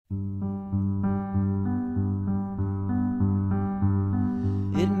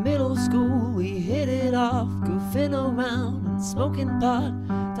school, we hit it off, goofing around and smoking pot,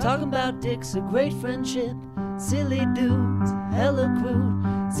 talking about dicks, a great friendship, silly dudes, hella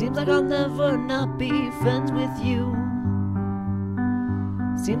crude. Seems like I'll never not be friends with you.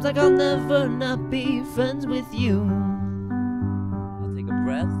 Seems like I'll never not be friends with you. I'll take a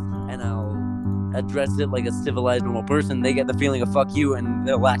breath and I'll address it like a civilized normal person. They get the feeling of fuck you, and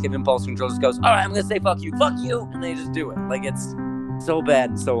their lack of impulse control just goes, all right, I'm gonna say fuck you, and they just do it. Like, it's so bad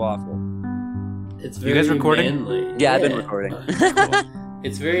and so awful. It's very you guys recording? manly. Yeah, I've been recording. Cool.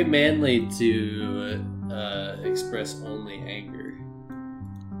 It's very manly to express only anger.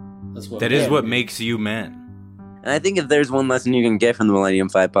 That is what makes you man. And I think if there's one lesson you can get from the Millennium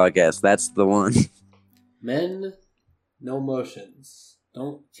 5 podcast, that's the one. Men, no emotions.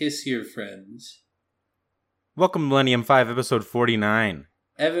 Don't kiss your friends. Welcome to Millennium 5, episode 49.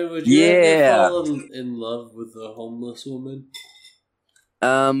 Evan, would you ever fall in love with a homeless woman?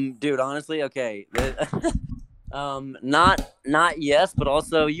 Dude, honestly, okay. Not yes, but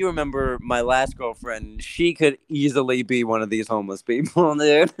also, you remember my last girlfriend. She could easily be one of these homeless people,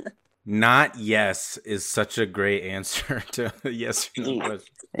 dude. Not yes is such a great answer to a yes or no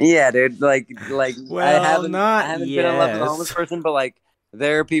question. Yeah, dude. Like well, I haven't yes. been in love with a homeless person, but like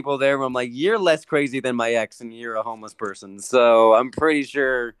there are people there where I'm like, you're less crazy than my ex, and you're a homeless person. So I'm pretty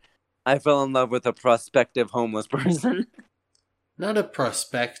sure I fell in love with a prospective homeless person. Not a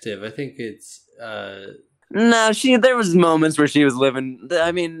prospective. I think it's No, there was moments where she was living.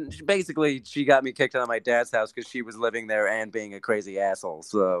 I mean, basically, she got me kicked out of my dad's house because she was living there and being a crazy asshole.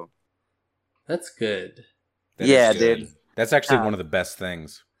 So that's good. That is good. Dude. That's actually one of the best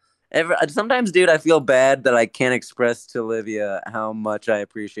things. Sometimes, dude, I feel bad that I can't express to Olivia how much I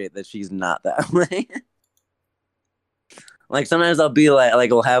appreciate that she's not that way. Like, sometimes I'll be like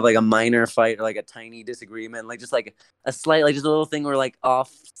we'll have like a minor fight or like a tiny disagreement, like just like a slight, like just a little thing we're like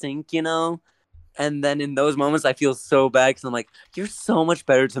off sync, you know? And then in those moments, I feel so bad because I'm like, you're so much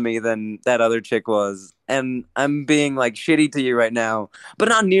better to me than that other chick was. And I'm being like shitty to you right now, but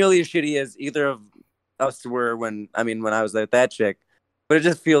not nearly as shitty as either of us were when I was with that chick. But it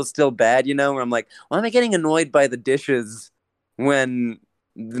just feels still bad, you know, where I'm like, why am I getting annoyed by the dishes when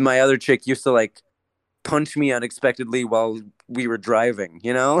my other chick used to like punch me unexpectedly while we were driving,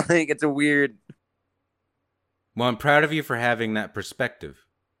 you know? Like, it's a weird. Well, I'm proud of you for having that perspective.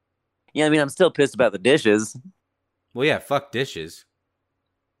 Yeah, I mean, I'm still pissed about the dishes. Well, yeah, fuck dishes.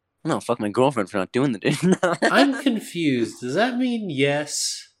 No, fuck my girlfriend for not doing the dishes. I'm confused. Does that mean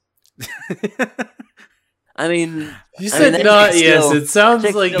yes? I mean... You said not yes. It sounds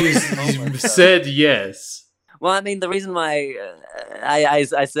like you said yes. Well, I mean, the reason why I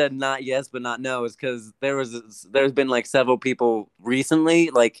said not yes but not no is because there's been like several people recently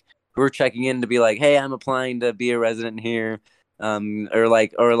like who were checking in to be like, hey, I'm applying to be a resident here, or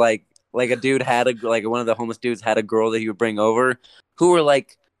like a dude had one of the homeless dudes had a girl that he would bring over who were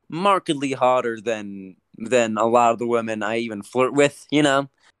like markedly hotter than a lot of the women I even flirt with, you know?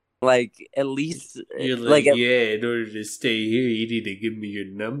 Like, at least you're like yeah, in order to stay here you need to give me your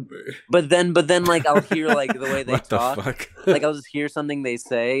number. But then like I'll hear like the way they talk. The fuck? Like, I'll just hear something they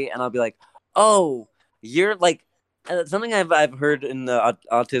say and I'll be like, oh, you're like something I've heard in the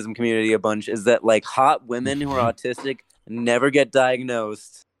autism community a bunch is that like hot women who are autistic never get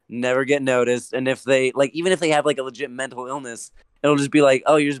diagnosed, never get noticed, and if they like, even if they have like a legit mental illness, it'll just be like,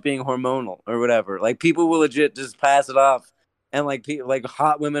 oh, you're just being hormonal or whatever. Like, people will legit just pass it off, and like like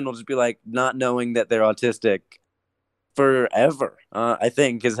hot women will just be like not knowing that they're autistic forever. I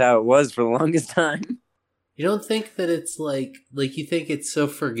think is how it was for the longest time. You don't think that it's like you think it's so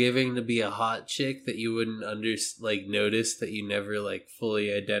forgiving to be a hot chick that you wouldn't notice that you never like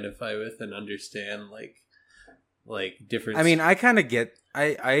fully identify with and understand like different. I mean, I kind of get.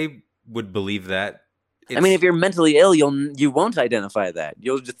 I would believe that. I mean, if you're mentally ill, you won't identify that.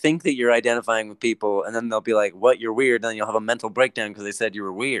 You'll just think that you're identifying with people, and then they'll be like, "What? You're weird." And then you'll have a mental breakdown because they said you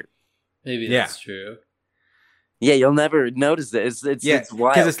were weird. Maybe that's true. Yeah, you'll never notice it. It's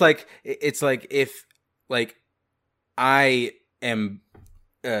wild because it's like if like I am,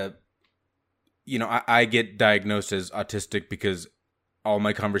 I get diagnosed as autistic because all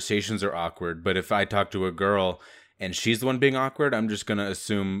my conversations are awkward. But if I talk to a girl and she's the one being awkward, I'm just gonna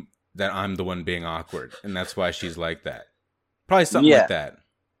assume that I'm the one being awkward, and that's why she's like that. Probably something like that.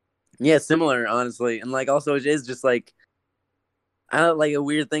 Yeah, similar, honestly. And like, also, it is just like, I don't like a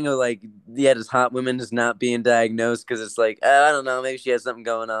weird thing of like, just hot women just not being diagnosed because it's like, I don't know, maybe she has something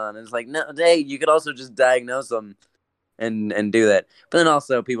going on. And it's like, no, hey, you could also just diagnose them and do that. But then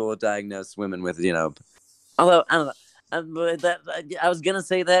also, people will diagnose women with, although I don't know. I was gonna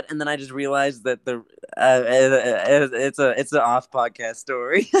say that, and then I just realized that it's an off podcast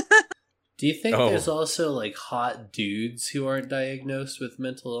story. Do you think Oh. there's also like hot dudes who aren't diagnosed with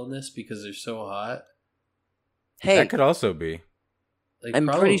mental illness because they're so hot? Hey, That could also be. Like, I'm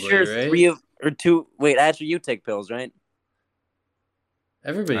probably, pretty sure right? 3 of or 2. Wait, actually, you take pills, right?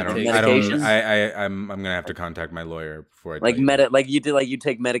 Everybody I don't. takes I don't. medications? I'm gonna have to contact my lawyer before I Like tell you. like you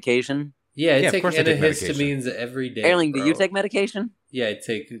take medication. Yeah, I Yeah, of take course I take antihistamines every day. Erling, do you bro. take medication? Yeah, I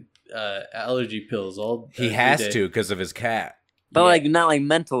take allergy pills He every has day. to because of his cat. But Yeah. like not like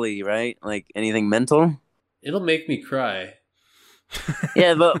mentally, right? Like anything mental? It'll make me cry.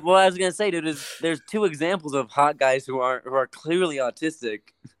 Yeah, but what I was gonna say, dude, is there's 2 examples of hot guys who are clearly autistic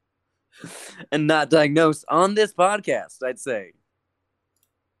and not diagnosed on this podcast. I'd say.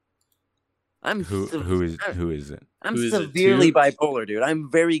 Who is it? I'm Who is it, severely too? bipolar, dude. I'm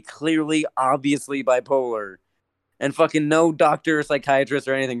very clearly, obviously bipolar, and fucking no doctor, or psychiatrist,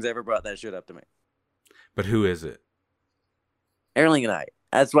 or anything's ever brought that shit up to me. But who is it? Erling and I.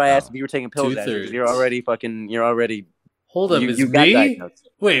 That's why I asked Oh. if you were taking pills. Asher, 'cause You're 2/3. You're already. Hold up, you, is you got me? diagnosed.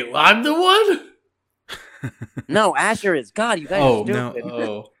 Wait, I'm the one? No, Asher is. God, you guys Oh, are no. stupid.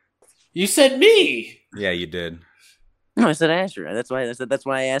 Oh. You said me! Yeah, you did. No, I said Asher. That's why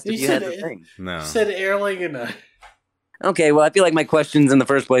I asked if You you had said the it. thing. No. You said Erling and I. Okay, well, I feel like my questions in the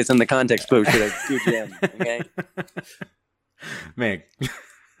first place and the context clue should have screwed you in. Okay. Man,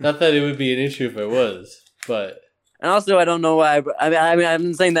 Not that it would be an issue if I was, but And also, I don't know why. I mean, I've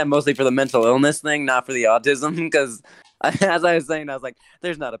been saying that mostly for the mental illness thing, not for the autism. Because as I was saying, I was like,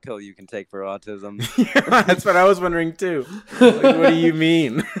 "There's not a pill you can take for autism." that's what I was wondering too. Like, what do you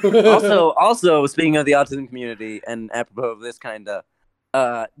mean? Also, speaking of the autism community, and apropos of this kind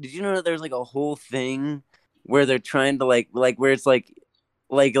of, did you know that there's like a whole thing where they're trying to like where it's like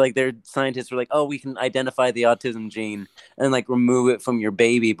their scientists are like, oh, we can identify the autism gene and like remove it from your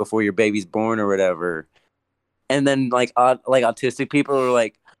baby before your baby's born or whatever. And then like autistic people are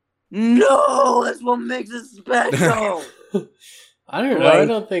like, no, that's what makes it special. I don't know. I Like-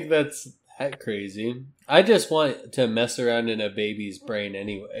 don't think that's that crazy. I just want to mess around in a baby's brain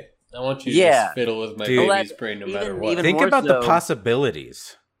anyway. I want you to Yeah. just fiddle with my Dude. baby's brain no matter what. even Think more about the so-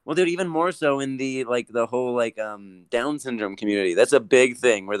 possibilities. Well, dude, even more so in the the whole Down syndrome community. That's a big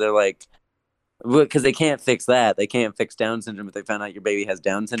thing where they're like, because they can't fix that. They can't fix Down syndrome if they found out your baby has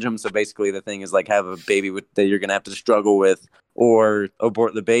Down syndrome. So basically, the thing is like have a baby that you're gonna have to struggle with or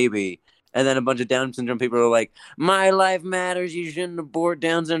abort the baby. And then a bunch of Down syndrome people are like, my life matters. You shouldn't abort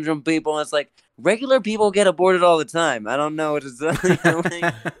Down syndrome people. And it's like regular people get aborted all the time. I don't know what to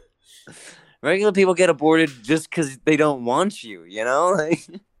say. Regular people get aborted just because they don't want you. You know, like.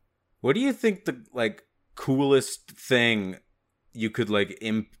 What do you think the coolest thing you could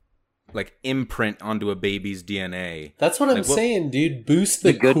imprint onto a baby's DNA? That's what I'm Like, what- saying, dude. Boost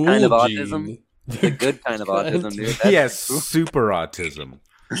the, The good cool kind of gene. autism? The good kind of autism, dude. That's Yes, true. super autism.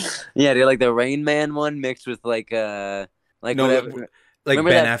 Yeah, dude, like the Rain Man one mixed with like No, whatever. Like Remember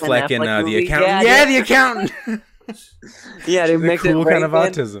Ben that Ben Affleck in Affleck The movie? Accountant. Yeah, Yeah, The Accountant. Yeah, dude, The mix it cool Rain kind of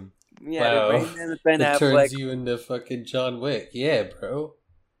Man. autism. Yeah, Wow. dude, Rain Man with Ben It Affleck. turns you into fucking John Wick. Yeah, bro.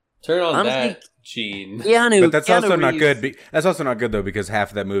 Turn on Honestly, that gene. Keanu, But that's Keanu also not Reeves. good. That's also not good though, because half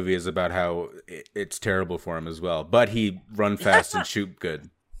of that movie is about how it's terrible for him as well. But he run fast and shoot good.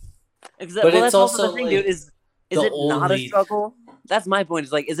 But But well, it's that's also the also, thing, like, dude. Is the it not a only- struggle? That's my point.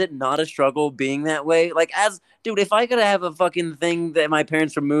 Is like, is it not a struggle being that way? Like, dude, if I could have a fucking thing that my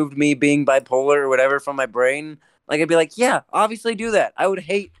parents removed me being bipolar or whatever from my brain, like I'd be like, yeah, obviously do that. I would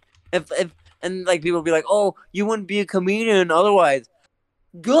hate if and like people would be like, oh, you wouldn't be a comedian otherwise.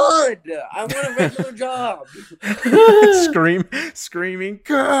 Good. I want a regular job. Screaming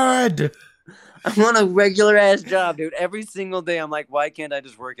good. I want a regular ass job, dude. Every single day, I'm like, why can't I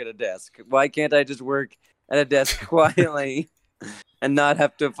just work at a desk? Why can't I just work at a desk quietly and not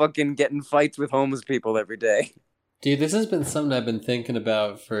have to fucking get in fights with homeless people every day? Dude, this has been something I've been thinking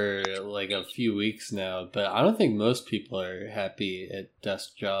about for like a few weeks now, but I don't think most people are happy at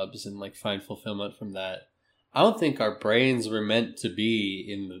desk jobs and like find fulfillment from that. I don't think our brains were meant to be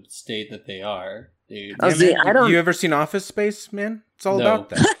in the state that they are, dude. Oh, Yeah, see, man, I don't- You ever seen Office Space, man? It's all No. about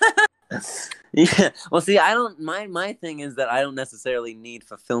that. Yeah. Well, see, I don't. My thing is that I don't necessarily need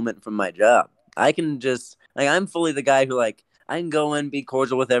fulfillment from my job. I can just like I'm fully the guy who like I can go in, be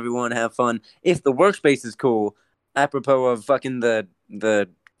cordial with everyone, have fun. If the workspace is cool, apropos of fucking the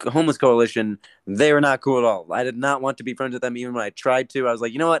homeless coalition, they were not cool at all. I did not want to be friends with them even when I tried to. I was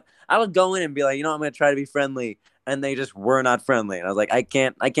like, you know what? I would go in and be like, you know, I'm gonna try to be friendly, and they just were not friendly. And I was like, I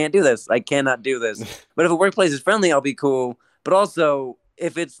can't do this. I cannot do this. But if a workplace is friendly, I'll be cool. But also,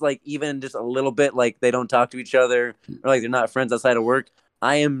 if it's like even just a little bit like they don't talk to each other or like they're not friends outside of work,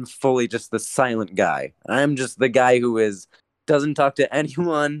 I am fully just the silent guy. I'm just the guy who doesn't talk to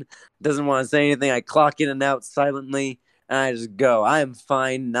anyone, doesn't want to say anything. I clock in and out silently, and I just go. I am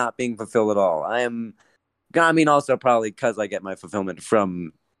fine not being fulfilled at all. I mean, also probably because I get my fulfillment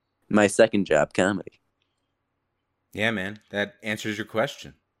from my second job, comedy. Yeah, man, that answers your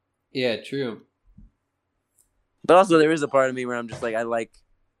question. Yeah, true. But also, there is a part of me where I'm just like, I like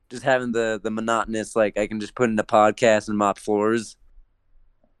just having the monotonous, like, I can just put in a podcast and mop floors.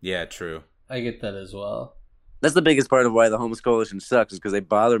 Yeah, true. I get that as well. That's the biggest part of why the homeless coalition sucks, is because they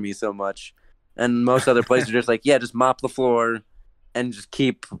bother me so much. And most other places are just like, yeah, just mop the floor and just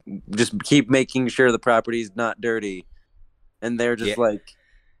keep making sure the property's not dirty. And they're just like,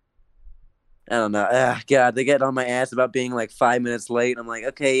 I don't know. God, they get on my ass about being like 5 minutes late. I'm like,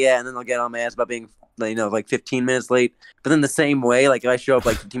 okay, yeah. And then they'll get on my ass about being, like 15 minutes late. But then the same way, like if I show up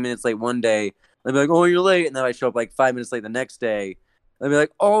like 15 minutes late one day, they'll be like, oh, you're late. And then I show up like 5 minutes late the next day. They'll be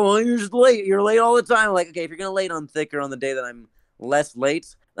like, oh, you're just late. You're late all the time. I'm like, okay, if you're going to late on thicker on the day that I'm less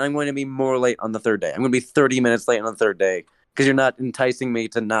late, then I'm going to be more late on the third day. I'm going to be 30 minutes late on the third day because you're not enticing me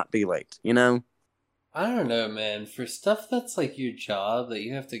to not be late, you know? I don't know, man. For stuff that's like your job that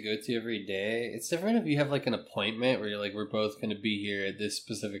you have to go to every day, it's different if you have like an appointment where you're like, we're both going to be here at this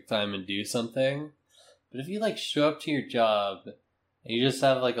specific time and do something. But if you like show up to your job and you just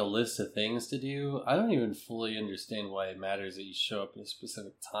have like a list of things to do, I don't even fully understand why it matters that you show up at a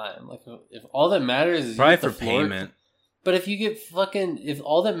specific time. Like if all that matters is probably you get for the floor, payment. But if you get if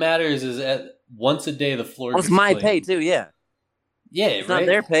all that matters is at once a day the floor. Well, it's my pay too, yeah. Yeah, it's right? not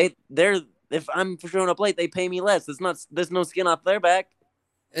their pay. If I'm showing up late, they pay me less. There's no skin off their back.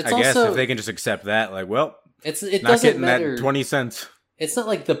 It's I guess if they can just accept that, like, well, it not doesn't getting matter. that 20 cents. It's not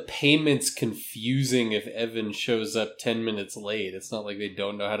like the payment's confusing if Evan shows up 10 minutes late. It's not like they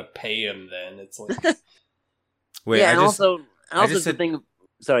don't know how to pay him then. It's like... Wait, yeah, I just the said... thing...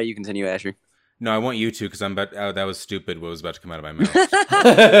 Sorry, you continue, Asher. No, I want you to, because I'm about... Oh, that was stupid what was about to come out of my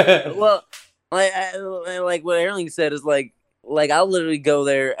mouth. Well, like what Erling said is like I'll literally go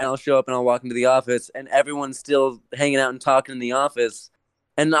there and I'll show up and I'll walk into the office and everyone's still hanging out and talking in the office.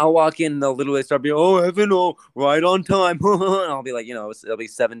 And I'll walk in and they'll literally start being, oh, Evan, oh, right on time. And I'll be like, it'll be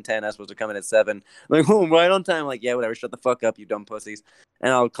 7:10. I'm supposed to come in at 7. Like, oh, right on time. I'm like, yeah, whatever. Shut the fuck up, you dumb pussies.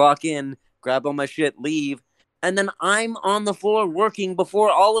 And I'll clock in, grab all my shit, leave. And then I'm on the floor working before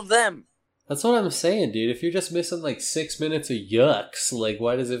all of them. That's what I'm saying, dude. If you're just missing like 6 minutes of yucks, like,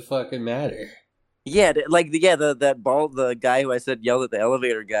 why does it fucking matter? Yeah, the guy who I said yelled at the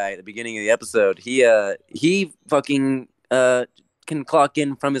elevator guy at the beginning of the episode, he fucking can clock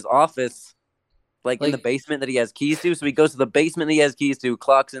in from his office, like in the basement that he has keys to. So he goes to the basement that he has keys to,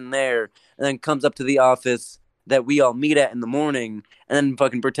 clocks in there, and then comes up to the office that we all meet at in the morning, and then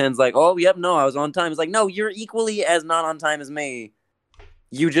fucking pretends like, oh, yep, no, I was on time. It's like, no, you're equally as not on time as me.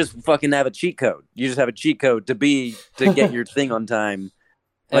 You just fucking have a cheat code. You just have a cheat code to get your thing on time.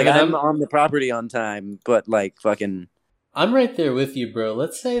 Like, I'm on the property on time, but like fucking... I'm right there with you, bro.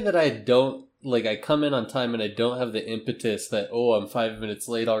 Let's say that I don't... Like, I come in on time and I don't have the impetus that, oh, I'm 5 minutes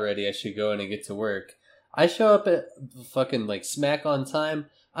late already, I should go in and get to work. I show up at fucking, like, smack on time.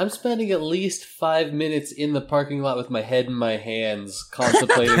 I'm spending at least 5 minutes in the parking lot with my head in my hands,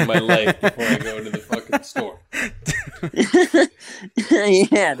 contemplating my life before I go into the fucking store.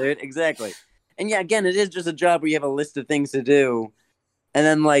 Yeah, dude, exactly. And yeah, again, it is just a job where you have a list of things to do. And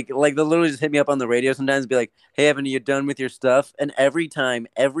then, like they'll literally just hit me up on the radio sometimes and be like, hey, Evan, are you done with your stuff? And every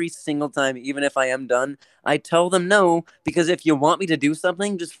single time, even if I am done, I tell them no, because if you want me to do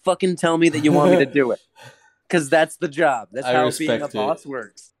something, just fucking tell me that you want me to do it. Because that's the job. That's how being a boss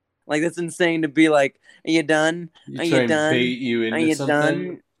works. Like, that's insane to be like, are you done? Are you done? Bait you into are you something?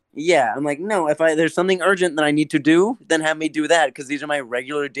 Done? Yeah, I'm like, no, if there's something urgent that I need to do, then have me do that, because these are my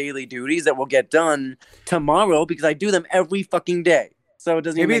regular daily duties that will get done tomorrow, because I do them every fucking day. So it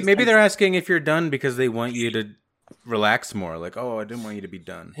doesn't maybe they're asking if you're done because they want you to relax more. Like, oh, I didn't want you to be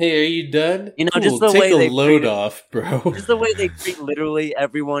done. Hey, are you done? You know, cool. just the Take way they load off, bro. Just the way they treat literally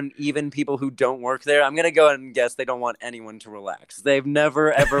everyone, even people who don't work there. I'm gonna go ahead and guess they don't want anyone to relax. They've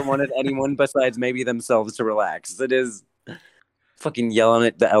never ever wanted anyone besides maybe themselves to relax. It is fucking yelling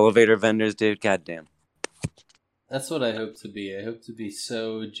at the elevator vendors, dude. Goddamn. That's what I hope to be. I hope to be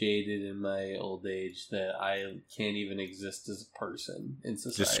so jaded in my old age that I can't even exist as a person in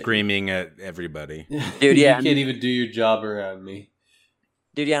society. Just screaming at everybody. Dude, yeah. You can't even do your job around me.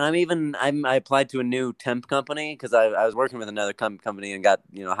 Dude, yeah, and I applied to a new temp company because I was working with another company and got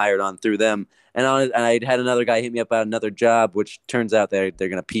hired on through them. And I had another guy hit me up about another job, which turns out they're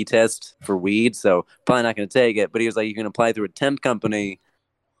going to P-test for weed, so probably not going to take it. But he was like, you can apply through a temp company.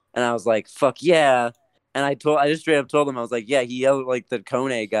 And I was like, fuck yeah. And I just straight up told him, I was like, yeah, he yelled like the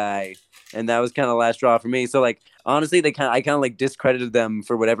Kone guy, and that was kind of the last straw for me. So like honestly, I kind of like discredited them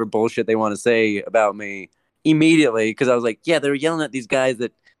for whatever bullshit they want to say about me immediately because I was like, yeah, they're yelling at these guys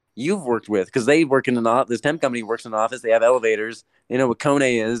that you've worked with because they work in an office. This temp company works in an office. They have elevators. They know what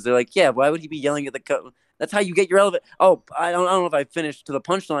Kone is. They're like, yeah, why would he be yelling at the? That's how you get your elevator. Oh, I don't know if I finished to the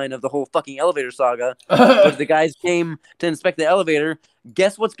punchline of the whole fucking elevator saga, but the guys came to inspect the elevator.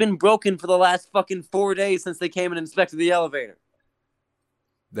 Guess what's been broken for the last fucking 4 days since they came and inspected the elevator?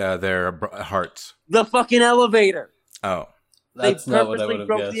 Their hearts. The fucking elevator. Oh, That's they not what I purposely would have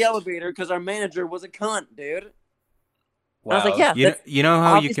broke guessed. the elevator because our manager was a cunt, dude. Wow. I was like, yeah, you know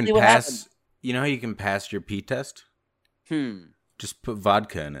how you can obviously what pass. happened. You know how you can pass your pee test? Just put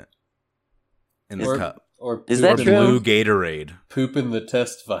vodka in it, in the cup, Or Is poop that or in true? blue Gatorade. Poop in the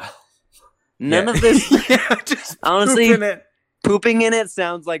test vial. None Yeah. of this. Yeah, just Honestly, poop in it. pooping in it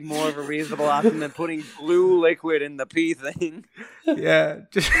sounds like more of a reasonable option than putting blue liquid in the pee thing. Yeah.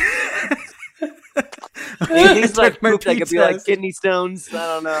 Just Anything's I like took my poop that pee could be like test. kidney stones. I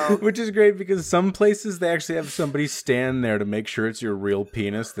don't know. Which is great because some places they actually have somebody stand there to make sure it's your real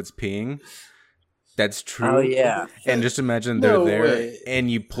penis that's peeing. That's true. Oh yeah. And just imagine they're No there way.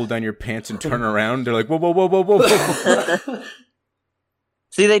 and you pull down your pants and turn around. They're like, whoa, whoa, whoa, whoa, whoa, whoa.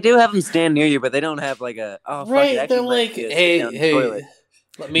 See, they do have them stand near you, but they don't have like a. Oh, fuck, Right, it actually they're might like, be a hey, sit-down hey, toilet.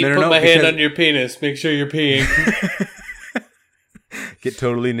 let me No, put my hand because- on your penis. Make sure you're peeing. Get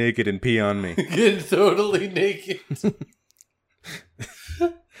totally naked and pee on me. Get totally naked.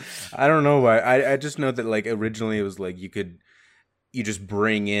 I don't know why. I just know that like originally it was like you just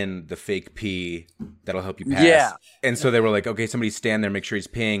bring in the fake pee that'll help you pass. Yeah. And so they were like, okay, somebody stand there, make sure he's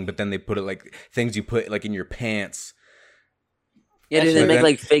peeing, but then they put it like things you put like in your pants. Yeah, dude, they But make then-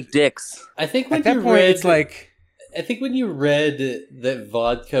 like fake dicks. I think when At that you point, read, it's like, I think when you read that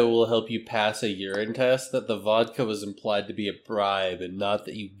vodka will help you pass a urine test, that the vodka was implied to be a bribe and not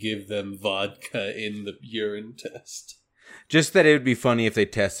that you give them vodka in the urine test. just that it would be funny if they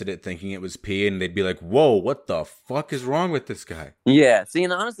tested it thinking it was pee and they'd be like, whoa, what the fuck is wrong with this guy? Yeah. See,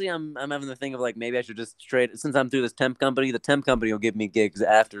 and honestly, I'm having the thing of like maybe I should just straight since I'm through this temp company, the temp company will give me gigs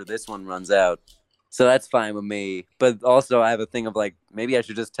after this one runs out. So that's fine with me. But also, I have a thing of like, maybe I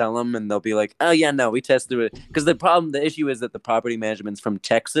should just tell them and they'll be like, oh, yeah, no, we tested it. Because the issue is that the property management's from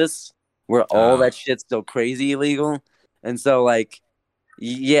Texas, where all that shit's still crazy illegal. And so, like,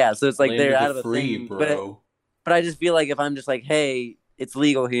 yeah, so it's like Land they're of out the of a free, thing. bro. But I just feel like if I'm just like, hey, it's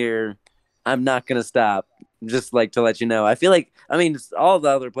legal here, I'm not going to stop. Just like to let you know. I feel like, I mean, all the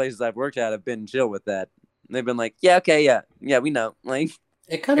other places I've worked at have been chill with that. They've been like, yeah, okay, yeah, we know. Like,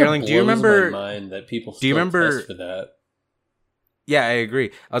 It kind of Erling, blows do you remember- my mind that people do still you remember- test for that. Yeah, I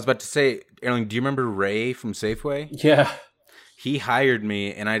agree. I was about to say, Erling, do you remember Ray from Safeway? Yeah. He hired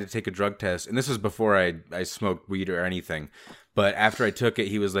me and I had to take a drug test. And this was before I smoked weed or anything. But after I took it,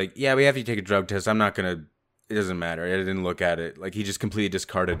 he was like, yeah, we have you take a drug test. I'm not going to, it doesn't matter. I didn't look at it. Like, he just completely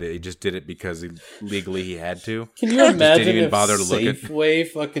discarded it. He just did it because legally he had to. Can you imagine even if bother to look at- Safeway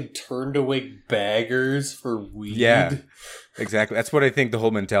fucking turned away baggers for weed? Yeah. Exactly. That's what I think the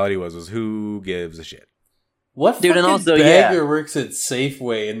whole mentality was who gives a shit? What Dude, fucking and also, bagger works at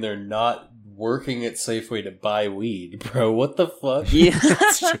Safeway and they're not working at Safeway to buy weed, bro? What the fuck? yeah.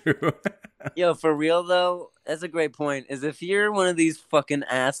 That's true. Yo, for real though, that's a great point. Is if you're one of these fucking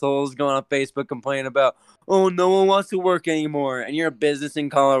assholes going on Facebook complaining about, oh, no one wants to work anymore, and you're a business in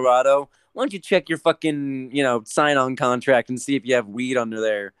Colorado, why don't you check your fucking, sign-on contract and see if you have weed under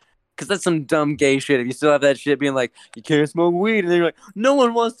there? Because that's some dumb gay shit. If you still have that shit being like, you can't smoke weed, and then you're like, no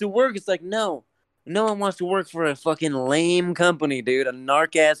one wants to work. It's like, no one wants to work for a fucking lame company, dude, a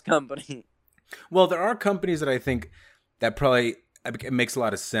narc-ass company. Well, there are companies that I think that probably it makes a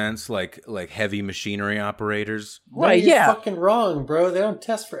lot of sense, like heavy machinery operators. No, Right, you're yeah. fucking wrong, bro. They don't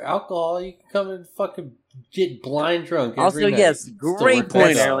test for alcohol. You can come and fucking get blind drunk every Also, night. yes, Still great work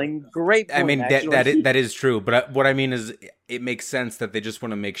point, that out. Erling. Great point, I mean, actually. that is true. But what I mean is it makes sense that they just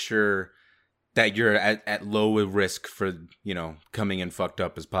want to make sure that you're at low risk for, coming in fucked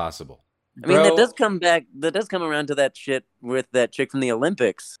up as possible. I mean, Bro, that does come around to that shit with that chick from the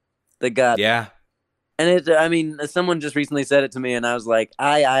Olympics that got, Yeah. and someone just recently said it to me, and I was like,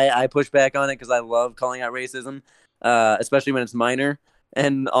 I push back on it because I love calling out racism, especially when it's minor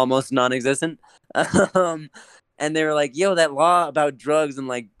and almost non-existent. And they were like, yo, that law about drugs and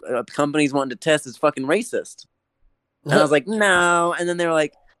like companies wanting to test is fucking racist. And I was like, no. And then they were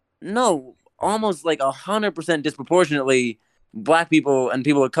like, no, almost like 100% disproportionately, black people and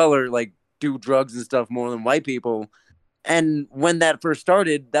people of color like do drugs and stuff more than white people. And when that first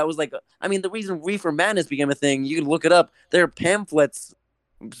started, that was like, the reason Reefer Madness became a thing, you could look it up. There are pamphlets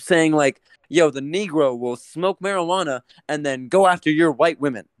saying like, yo, the Negro will smoke marijuana and then go after your white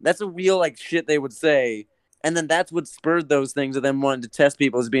women. That's a real like shit they would say. And then that's what spurred those things of them wanting to test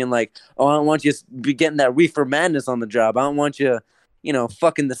people as being like, oh, I don't want you to be getting that reefer madness on the job. I don't want you,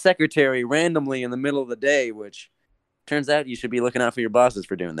 fucking the secretary randomly in the middle of the day, which turns out you should be looking out for your bosses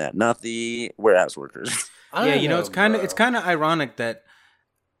for doing that, not the warehouse workers. I don't know, it's kind of ironic that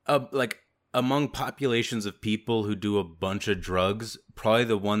like among populations of people who do a bunch of drugs, probably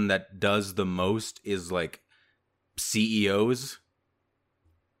the one that does the most is like CEOs.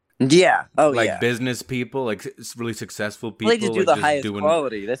 Yeah. Oh, like yeah. business people, like really successful people. Well, they just do like, the highest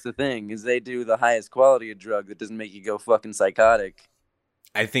quality. That's the thing, is they do the highest quality of drug that doesn't make you go fucking psychotic.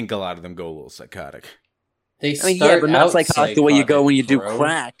 I think a lot of them go a little psychotic. They I mean, yeah, but not psychotic the way you go when you do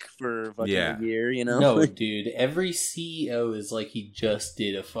crack for fucking a year, No, dude. Every CEO is like he just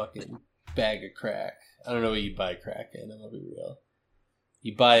did a fucking bag of crack. I don't know what you buy crack in. I'm gonna be real.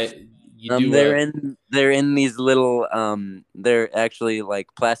 You buy it. They're in these little they're actually like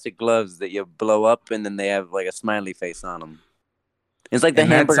plastic gloves that you blow up, and then they have like a smiley face on them. It's like the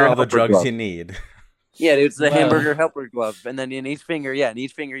hamburger. That's all the drugs glove. You need. Yeah, dude, it's the hamburger helper glove, and then in each finger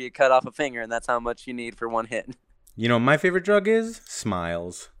you cut off a finger, and that's how much you need for one hit. You know, what my favorite drug is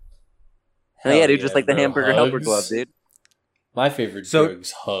smiles. Oh, yeah, dude, just like the hamburger helper glove, dude. My favorite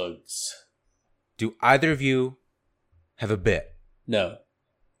drug's hugs. Do either of you have a bit? No.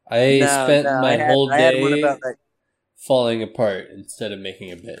 I spent my whole day falling apart instead of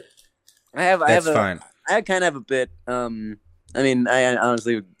making a bit. That's fine. I kind of have a bit. I mean, I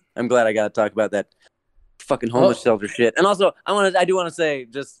honestly, I'm glad I got to talk about that fucking homeless shelter shit. And also, I do want to say,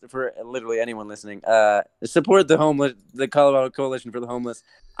 just for literally anyone listening, support the Colorado Coalition for the Homeless.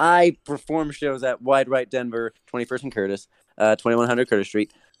 I perform shows at Wide Right Denver, 21st and Curtis, 2100 Curtis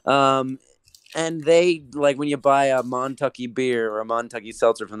Street. And they, like, when you buy a Montucky beer or a Montucky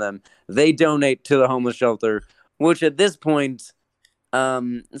seltzer from them, they donate to the homeless shelter, which at this point,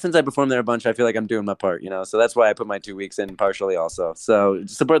 since I performed there a bunch, I feel like I'm doing my part, So that's why I put my 2 weeks in partially also. So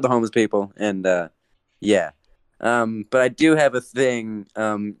support the homeless people, and yeah. But I do have a thing.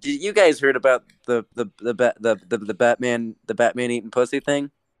 You guys heard about the Batman eating pussy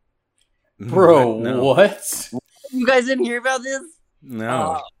thing? Bro, no. What? You guys didn't hear about this?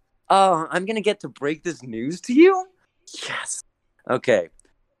 No. Oh, I'm going to get to break this news to you? Yes. Okay.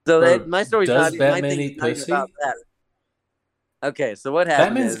 So my story's does Batman eat pussy? About that. Okay, so what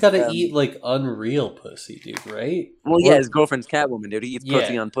happened Batman's got to eat, like, unreal pussy, dude, right? Well, yeah, his girlfriend's Catwoman, dude. He eats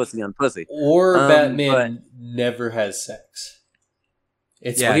pussy on pussy on pussy. Or Batman never has sex.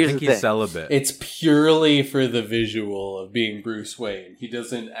 I think he's celibate. It's purely for the visual of being Bruce Wayne. He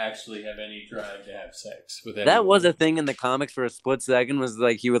doesn't actually have any drive to have sex with anyone. That was a thing in the comics for a split second, was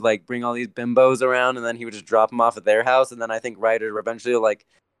like he would like bring all these bimbos around and then he would just drop them off at their house, and then I think writers were eventually like,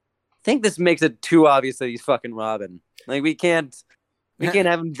 I think this makes it too obvious that he's fucking Robin. Like we can't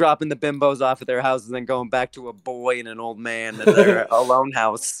have him dropping the bimbos off at their house and then going back to a boy and an old man at their alone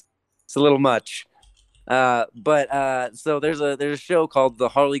house. It's a little much. So there's a show called the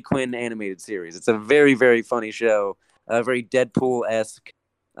Harley Quinn animated series. It's a very, very funny show, very Deadpool-esque,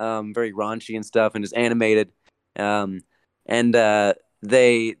 very raunchy and stuff, and it's animated. They're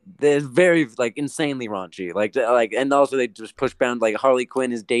very like insanely raunchy, and also they just push bound, like Harley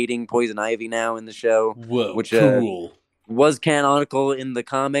Quinn is dating Poison Ivy now in the show. Whoa, which cool. Was canonical in the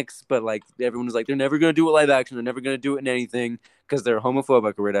comics, but like everyone was like, they're never gonna do it live action, they're never gonna do it in anything because they're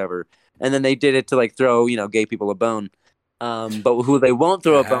homophobic or whatever. And then they did it to like throw gay people a bone. But who they won't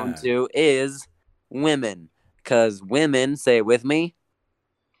throw a bone to is women, because women, say it with me,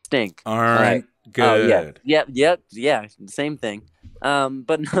 stink. Aren't good. Yeah, same thing.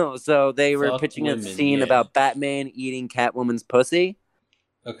 But no, so they were pitching a scene about Batman eating Catwoman's pussy.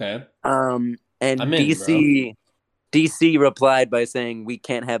 Okay. And DC replied by saying, we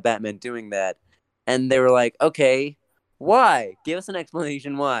can't have Batman doing that. And they were like, okay, why? Give us an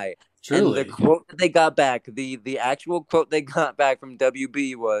explanation why. Truly. And the quote that they got back, the actual quote they got back from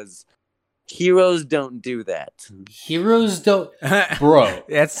WB was, heroes don't do that. Heroes don't... Bro.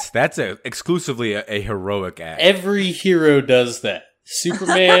 That's exclusively a heroic act. Every hero does that.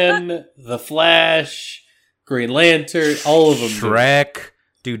 Superman, The Flash, Green Lantern, all of them. Shrek.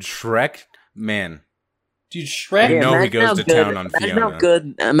 Dude, Shrek, man. Dude, Shrek. I know he goes to town on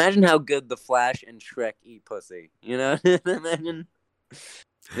Fiona. Imagine how good The Flash and Shrek eat pussy. Imagine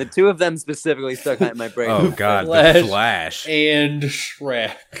the two of them specifically stuck out in my brain. Oh God, The Flash and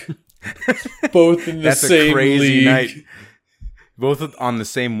Shrek, both in the same a crazy league. Night. Both on the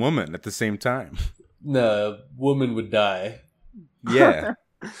same woman at the same time. No, woman would die. Yeah.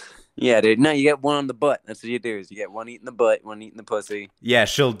 Yeah, dude. No, you get one on the butt. That's what you do. Is you get one eating the butt, one eating the pussy. Yeah,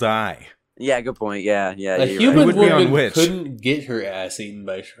 she'll die. Yeah, good point. Yeah, A you're human would be on woman which? couldn't get her ass eaten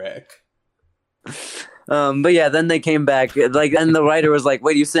by Shrek. But yeah, then they came back, like, and the writer was like,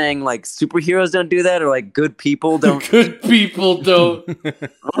 "Wait, you saying like superheroes don't do that, or like good people don't Good people don't.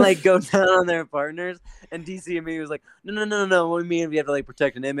 like go down on their partners?" And DC and me was like, "No. What do you mean we have to like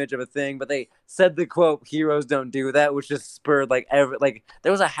protect an image of a thing?" But they said the quote, "Heroes don't do that," which just spurred like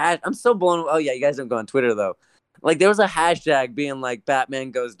there was a hash. I'm so blown. Oh yeah, you guys don't go on Twitter though. Like there was a hashtag being like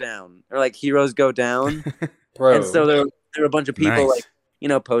Batman goes down or like heroes go down, Bro. and so there were a bunch of people Nice.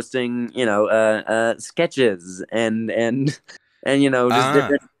 like posting sketches and just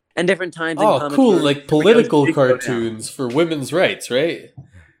different times. In Oh, comics cool! where Like heroes political did go down. cartoons for women's rights, right?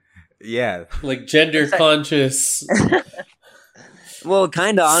 Yeah. Like gender conscious Well,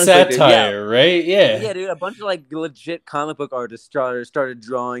 kind of honestly, dude, satire, right? yeah, dude. A bunch of like legit comic book artists started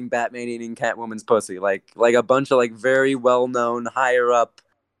drawing Batman eating Catwoman's pussy. Like a bunch of like very well known higher up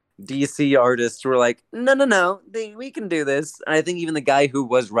DC artists were like, no, we can do this. And I think even the guy who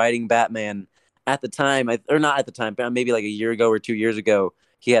was writing Batman at the time, or not at the time, but maybe like a year ago or 2 years ago,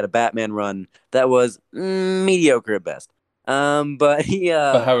 he had a Batman run that was mediocre at best. But But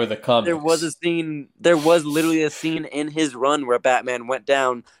how are the comics? There was literally a scene in his run where Batman went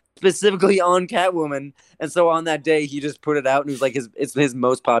down specifically on Catwoman, and so on that day he just put it out, and it was like it's his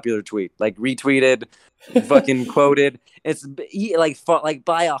most popular tweet, like retweeted, fucking quoted. He like fought like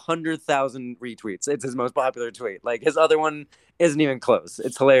by 100,000 retweets. It's his most popular tweet. Like his other one isn't even close.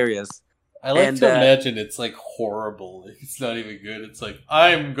 It's hilarious. I like to imagine it's like horrible. It's not even good. It's like,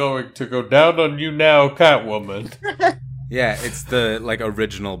 I'm going to go down on you now, Catwoman. Yeah, it's the like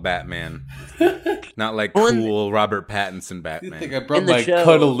original Batman, not like Well, cool Robert Pattinson You Batman. think I brought In the my show-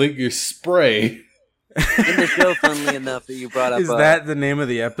 Cuddlinger spray? In the show, funnily enough, that you brought up, Is that the name of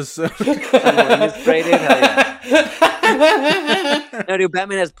the episode? Cuddlinger spray, dude? Hell no, dude,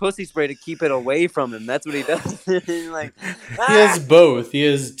 Batman has pussy spray to keep it away from him. That's what he does. Like, He has both. He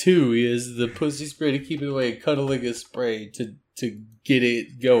has two. He has the pussy spray to keep it away, and Cuddlinger spray to get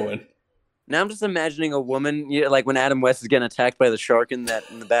it going. Now I'm just imagining a woman, like when Adam West is getting attacked by the shark in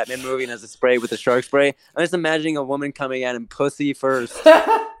the Batman movie and has a spray with the shark spray. I'm just imagining a woman coming at him pussy first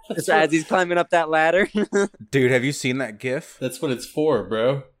as he's climbing up that ladder. Dude, have you seen that GIF? That's what it's for,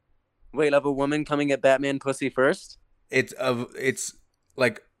 bro. Wait, of a woman coming at Batman pussy first? It's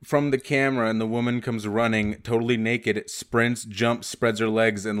like from the camera, and the woman comes running, totally naked, sprints, jumps, spreads her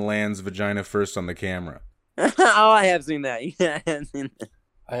legs, and lands vagina first on the camera. Oh, I have seen that. Yeah, I have seen that.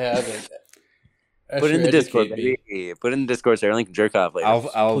 I haven't. Put it in the Asher, Discord, educate me. baby. Put it in the Discord, Sarah. Link jerk off later.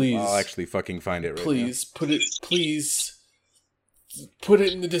 Please. I'll actually fucking find it right Please put it. Please put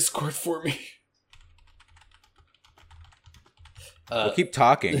it in the Discord for me. now. We'll keep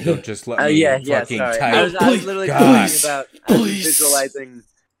talking. Don't just let me Yeah, fucking sorry. type. I was literally God. talking about I was Please. visualizing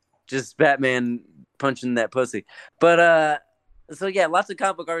just Batman punching that pussy. But so yeah, lots of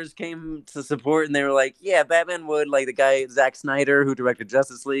comic book artists came to support, and they were like, "Yeah, Batman would." Like the guy Zack Snyder, who directed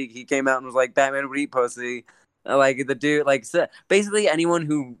Justice League, he came out and was like, "Batman would eat pussy." Like the dude, like so basically anyone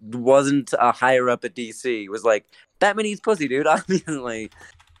who wasn't a higher up at DC was like, "Batman eats pussy, dude." Obviously,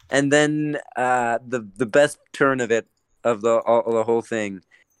 and then the best turn of it of the whole thing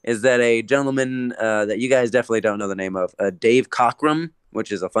is that a gentleman that you guys definitely don't know the name of, Dave Cockrum, which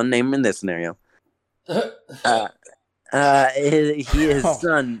is a fun name in this scenario. His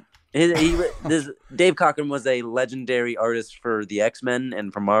son. This Dave Cockrum was a legendary artist for the X-Men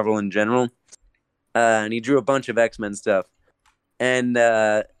and for Marvel in general, and he drew a bunch of X-Men stuff. And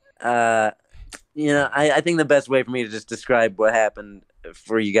I think the best way for me to just describe what happened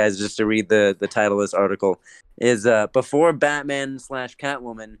for you guys, just to read the title of this article, is before Batman /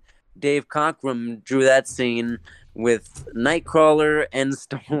 Catwoman, Dave Cockrum drew that scene with Nightcrawler and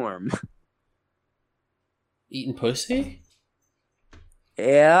Storm. Eating pussy?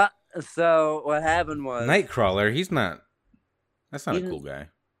 Yeah. So what happened was Nightcrawler, that's not a He's- cool guy.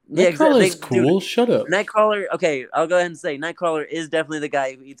 yeah, Nightcrawler's exactly. cool. Shut up. Nightcrawler. Okay, I'll go ahead and say Nightcrawler is definitely the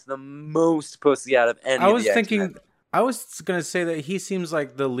guy who eats the most pussy out of any. I of was the thinking, X-Men. I was gonna say that he seems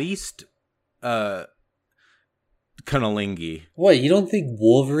like the least cunnilingy. What, you don't think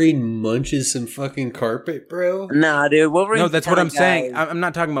Wolverine munches some fucking carpet, bro? Nah, dude. Wolverine. No, that's what I'm saying. I'm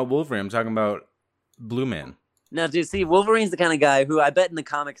not talking about Wolverine. I'm talking about Blue Man. No, dude. See, Wolverine's the kind of guy who I bet in the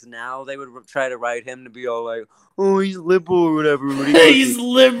comics now they would try to write him to be all like, "Oh, he's liberal or whatever." but He's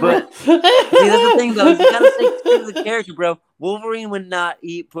liberal. See, that's the thing, though. You gotta stay true to the character, bro. Wolverine would not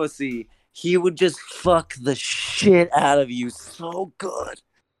eat pussy. He would just fuck the shit out of you. So good.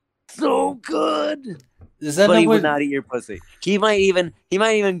 So good. Is that But not he what... would not eat your pussy. He might even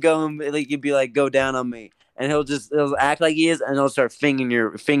go and like you'd be like, "Go down on me," and he'll act like he is, and he'll start fingering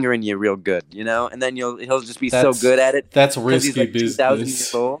you real good, and then he'll just be so good at it. That's 'cause risky he's like 2,000 years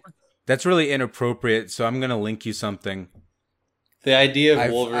business. old. That's really inappropriate. So I'm gonna link you something. The idea of I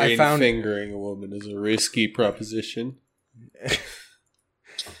Wolverine found- fingering a woman is a risky proposition.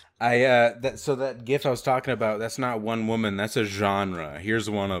 So that GIF I was talking about, that's not one woman. That's a genre. Here's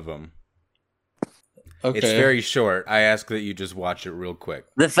one of them. Okay. It's very short. I ask that you just watch it real quick.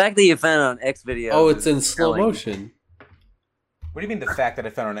 The fact that you found it on X video. Oh, it's in slow telling. motion. What do you mean the fact that I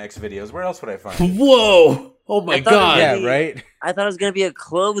found it on X videos? Where else would I find it? Whoa! Oh my I thought god! it Yeah, was- right? I thought it was gonna be a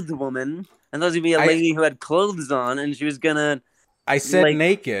clothed woman. I thought it was gonna be a lady who had clothes on, and she was gonna. I said Like-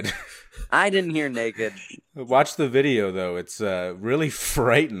 naked. I didn't hear naked. Watch the video, though. It's really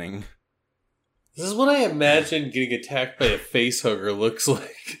frightening. This is what I imagine getting attacked by a facehugger looks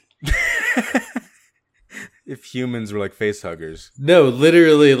like. If humans were like face huggers. No,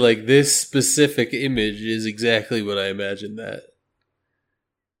 literally, like, this specific image is exactly what I imagined that.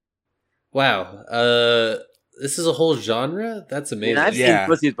 Wow. This is a whole genre? That's I mean, amazing. I've Yeah. seen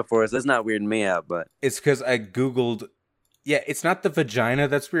pussies before, so that's not weirding me out. But It's because I Googled... Yeah, it's not the vagina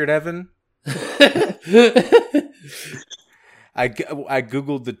that's weird, Evan. I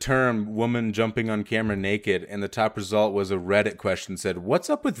Googled the term woman jumping on camera naked, and the top result was a Reddit question said, "What's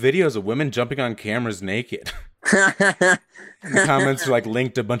up with videos of women jumping on cameras naked?" The comments are like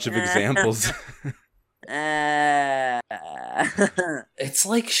linked a bunch of examples. It's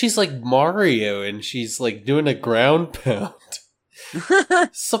like she's like Mario and she's like doing a ground pound.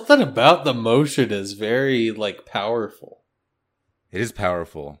 Something about the motion is very like powerful. It is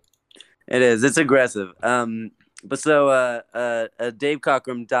powerful. It is. It's aggressive. But so Dave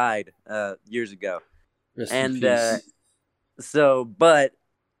Cockrum died years ago, Rest in and peace. but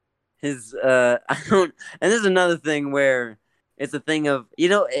his I don't. And this is another thing where it's a thing of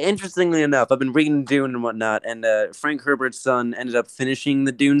interestingly enough, I've been reading Dune and whatnot, and Frank Herbert's son ended up finishing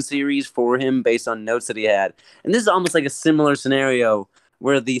the Dune series for him based on notes that he had, and this is almost like a similar scenario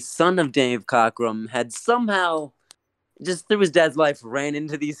where the son of Dave Cockrum had somehow, just through his dad's life, ran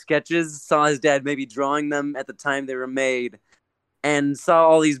into these sketches, saw his dad maybe drawing them at the time they were made, and saw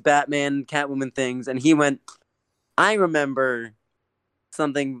all these Batman, Catwoman things, and he went, I remember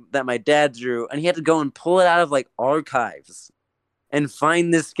something that my dad drew, and he had to go and pull it out of like archives and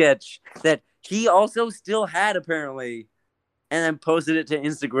find this sketch that he also still had apparently, and then posted it to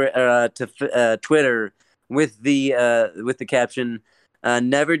Instagram, to Twitter with the caption,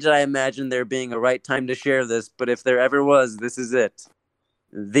 "Never did I imagine there being a right time to share this, but if there ever was, this is it.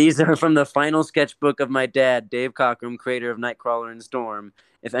 These are from the final sketchbook of my dad, Dave Cockrum, creator of Nightcrawler and Storm.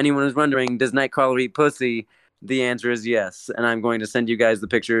 If anyone is wondering, does Nightcrawler eat pussy? The answer is yes, and I'm going to send you guys the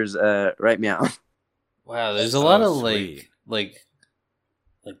pictures right now." Wow, there's a lot of sweet. like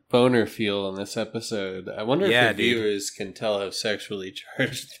boner feel in this episode. I wonder Yeah, if the dude. viewers can tell how sexually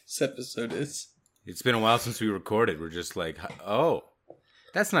charged this episode is. It's been a while since we recorded. We're just like, oh,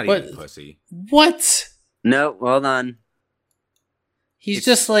 that's not What? even pussy. What? No, hold on. He's It's-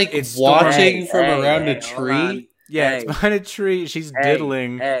 just like it's watching Hey, from hey, around hey, a hold tree. on. Yeah, Hey. it's behind a tree. She's Hey,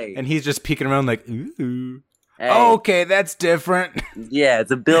 diddling, hey. and he's just peeking around like, ooh. Hey, Okay, that's different. yeah,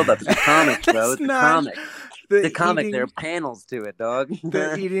 it's a build-up. It's a comic, bro. That's It's a not- comic. The comic, eating- there are panels to it, dog.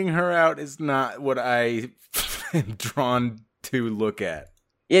 The eating her out is not what I am drawn to look at.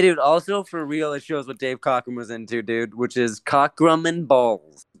 Yeah, dude. Also, for real, it shows what Dave Cockrum was into, dude, which is cockrum and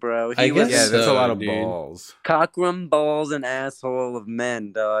balls, bro. I guess Yeah, that's a so, lot of dude. balls. Cockrum, balls, and asshole of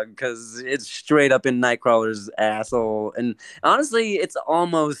men, dog, because it's straight up in Nightcrawler's asshole. And honestly, it's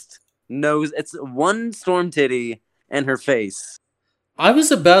almost nose. It's one storm titty and her face. I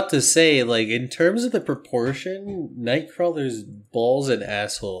was about to say, like, in terms of the proportion, Nightcrawler's balls and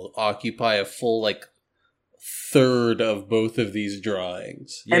asshole occupy a full, like, third of both of these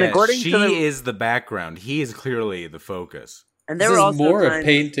drawings. Yeah, And according she to the- is the background. He is clearly the focus. And This there were is also more a times-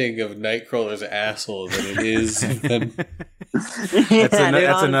 painting of Nightcrawler's asshole than it is of them. Yeah, That's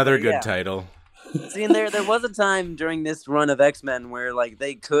dude, another honestly, good yeah. title. See, and there was a time during this run of X-Men where like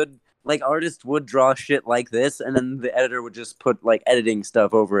they could, like, artists would draw shit like this, and then the editor would just put like editing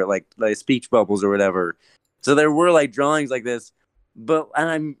stuff over it, like speech bubbles or whatever. So there were like drawings like this, but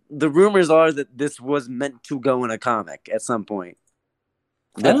the rumors are that this was meant to go in a comic at some point.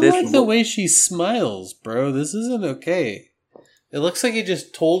 I That don't this like the wa- way she smiles, bro. This isn't okay. It looks like he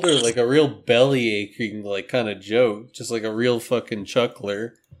just told her like a real belly aching like kind of joke, just like a real fucking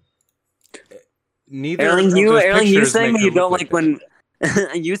chuckler. Neither Erling, of you those Erling, you pictures saying make that you her don't look like this.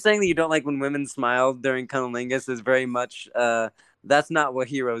 when you saying that you don't like when women smile during cunnilingus is very much That's not what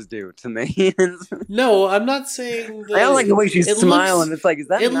heroes do to me. No, I'm not saying that. I don't like the way she's it smiling. looks- It's like, is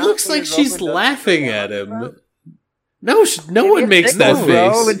that? It not looks what like your she's girlfriend does laughing when at you're him. around? No, no Give one me a makes that tickle,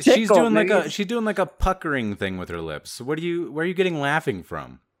 bro. face. Tickle, She's doing like nigga. she's doing like a puckering thing with her lips. Where are you getting laughing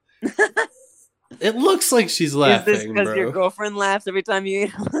from? It looks like she's Is this laughing, because your bro. girlfriend laughs every time you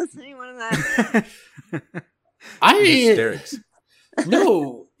eat a pussy? What is that? Hysterics.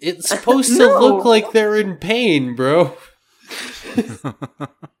 No, it's supposed to No. look like they're in pain, bro.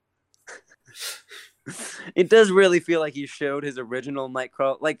 It does really feel like he showed his original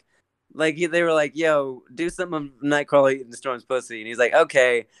Nightcrawler. They were like, "Yo, do something of Nightcrawler eating Storm's pussy," and he's like,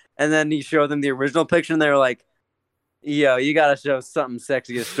 "Okay." And then he showed them the original picture, and they were like, "Yo, you gotta show something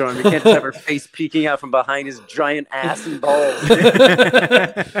sexy to Storm. You can't just have her face peeking out from behind his giant ass and balls."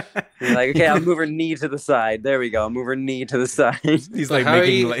 And you're like, "Okay, I'll move her knee to the side. There we go. I'll move her knee to the side." He's like How are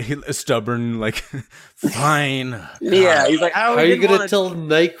making you- like a stubborn, like, fine. Yeah, he's like, How are you gonna tell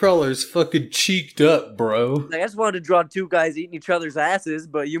Nightcrawler's fucking cheeked up, bro? Like, I just wanted to draw two guys eating each other's asses,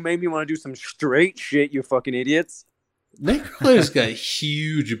 but you made me want to do some straight shit, you fucking idiots. Nightcrawler's got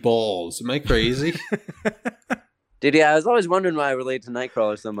huge balls. Am I crazy? Dude, yeah, I was always wondering why I relate to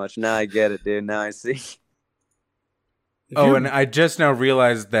Nightcrawler so much. Now I get it, dude. Now I see. Oh, and I just now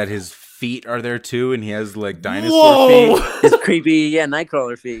realized that his feet are there too, and he has like dinosaur Whoa! feet. His creepy,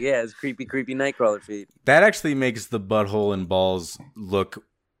 Nightcrawler feet. Yeah, his creepy Nightcrawler feet. That actually makes the butthole and balls look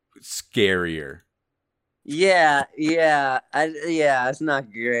scarier. Yeah, it's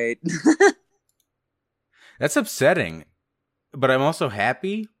not great. That's upsetting, but I'm also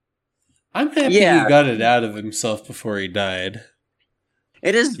happy. I'm happy Yeah. he got it out of himself before he died.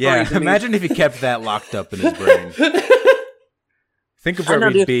 It is funny Yeah, to me. imagine if he kept that locked up in his brain. Think of I where know,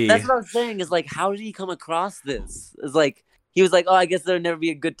 we'd dude. be. That's what I'm saying. Is like, how did he come across this? It's like he was like, "Oh, I guess there'd never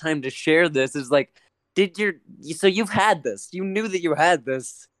be a good time to share this." It's like, so you've had this? You knew that you had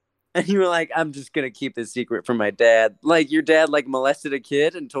this, and you were like, "I'm just gonna keep this secret from my dad." Like your dad like molested a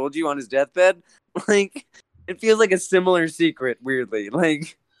kid and told you on his deathbed. Like it feels like a similar secret. Weirdly,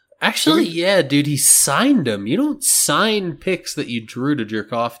 like Actually, yeah, dude, he signed them. You don't sign pics that you drew to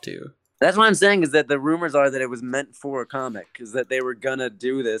jerk off to. that's what I'm saying. Is that the rumors are that it was meant for a comic? Is that they were gonna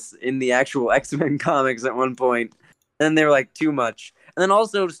do this in the actual X-Men comics at one point? Then they were like too much. And then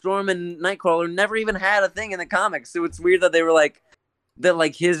also Storm and Nightcrawler never even had a thing in the comics. So it's weird that they were like that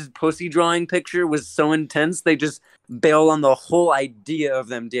like his pussy drawing picture was so intense they just bailed on the whole idea of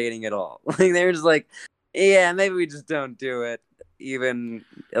them dating at all. Like they were just like, yeah, maybe we just don't do it even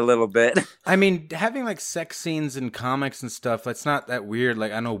a little bit. I mean, having like sex scenes in comics and stuff, that's not that weird.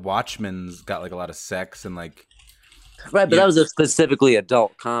 Like I know Watchmen's got like a lot of sex and like Right, but Yeah. that was a specifically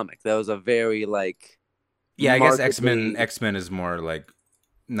adult comic. That was a very like yeah, I guess markedly- X-Men is more like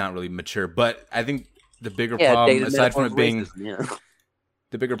not really mature, but I think the bigger yeah, problem dated aside from it metaphor being racism, yeah.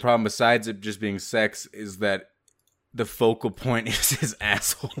 the bigger problem besides it just being sex is that the focal point is his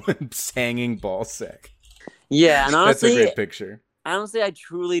asshole and hanging ball sack. Yeah, and That's a honestly, great picture. I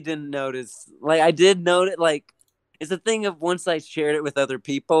truly didn't notice. Like, I did note it. Like, it's a thing of once I shared it with other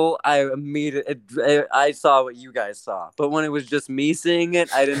people, I immediately I saw what you guys saw. But when it was just me seeing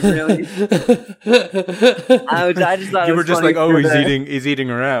it, I didn't really. I just thought You it were was just funny like, oh, for the- he's eating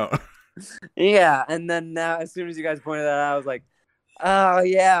her out. Yeah, and then now, as soon as you guys pointed that out, I was like, oh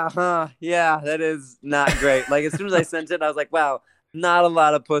yeah, yeah, that is not great. Like, as soon as I sent it, I was like, wow, not a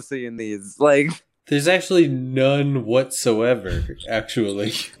lot of pussy in these. Like. There's actually none whatsoever,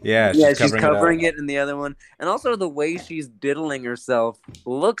 actually. Yeah, Yeah, she's covering covering it it in the other one. And also the way she's diddling herself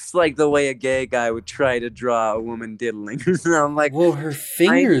looks like the way a gay guy would try to draw a woman diddling. So I'm like, Whoa, her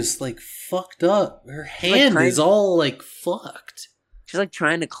finger's like fucked up. Her hand trying- is all like fucked. she's like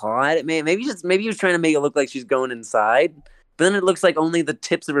trying to claw at it. Maybe he was trying to make it look like she's going inside. But then it looks like only the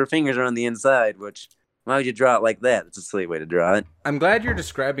tips of her fingers are on the inside, which why would you draw it like that? It's a silly way to draw it. I'm glad you're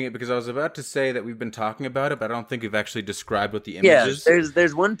describing it because I was about to say that we've been talking about it, but I don't think we've actually described what the image Yeah, is.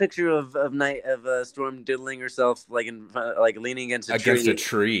 there's one picture of Storm diddling herself like leaning against a Against tree. a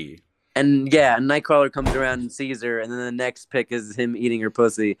tree. And yeah, Nightcrawler comes around and sees her, and then the next pic is him eating her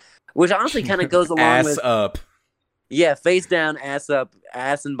pussy, which honestly kind of goes along Ass with up. yeah, face down, ass up,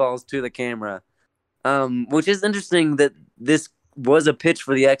 ass and balls to the camera. Which is interesting that this was a pitch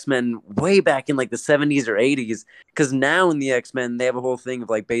for the X-Men way back in like the 70s or 80s, because now in the X-Men they have a whole thing of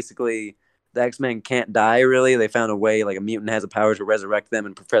like basically the X-Men can't die really. They found a way, like a mutant has a power to resurrect them,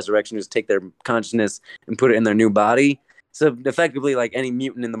 and Professor X can just take their consciousness and put it in their new body. So effectively, like any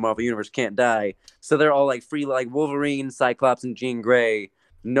mutant in the Marvel Universe can't die. So they're all like free, like Wolverine, Cyclops, and Jean Grey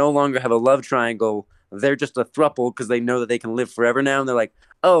no longer have a love triangle. They're just a throuple because they know that they can live forever now. And they're like,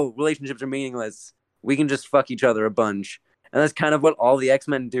 oh, relationships are meaningless. We can just fuck each other a bunch. and that's kind of what all the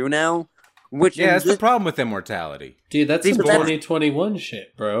X-Men do now. Which Yeah, that's the problem with immortality. Dude, that's See, some but that's- 2021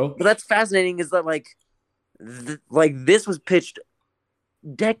 shit, bro. But that's fascinating. Is that like this was pitched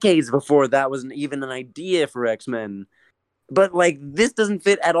decades before that was even an idea for X-Men. But like this doesn't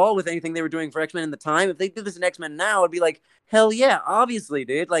fit at all with anything they were doing for X-Men in the time. If they did this in X-Men now, it'd be like, hell yeah, obviously,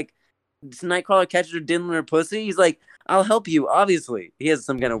 dude. Like Nightcrawler catches her diddling her pussy. He's like, I'll help you. Obviously, he has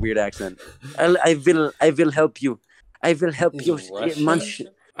some kind of weird accent. I will help you. I will help He's you. Russian? Munch.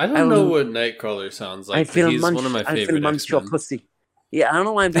 I I don't know will- what Nightcrawler sounds like. I But feel he's munch. one of my I feel favorite munch your X-Men. pussy. Yeah, I don't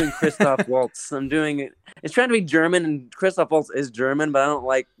know why I'm doing Christoph Waltz. I'm doing it. It's trying to be German, and Christoph Waltz is German, but I don't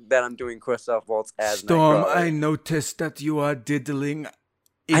like that I'm doing Christoph Waltz as Nightcrawler. noticed that you are diddling.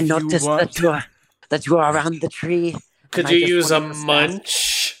 I noticed that you are around the tree. Could and I you just use a wanted to ask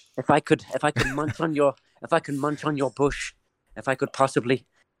munch? If I could munch on your bush, if I could possibly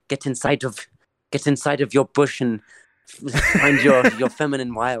get inside of your bush and find your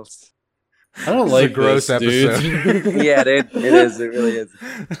feminine wiles. I don't This is a like gross this, dude. episode. Yeah, dude, it is. It really is.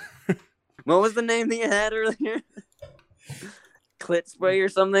 What was the name that you had earlier? Clit spray or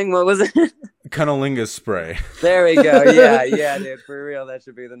something? What was it? Cunnilingus spray. There we go. Yeah, dude. For real, that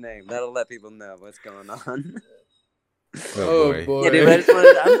should be the name. That'll let people know what's going on. Oh, boy. Yeah, dude. I just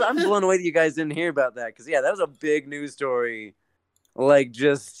wanted, I'm blown away that you guys didn't hear about that because that was a big news story, like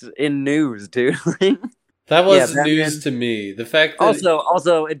just in news, dude. That was Batman. news to me. The fact that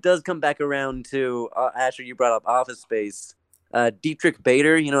Also, it does come back around to Asher. You brought up Office Space. Dietrich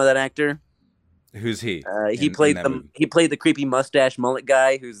Bader, you know that actor. Who's he? He in played that the movie? he played the creepy mustache mullet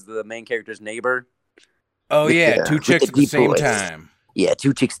guy, who's the main character's neighbor. Oh with yeah, the- two with chicks the at the deep same voice. time. Yeah,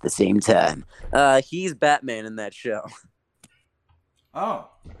 two chicks at the same time. He's Batman in that show, Oh.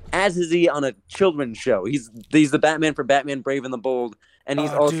 as is he on a children's show. He's the Batman for Batman Brave and the Bold, and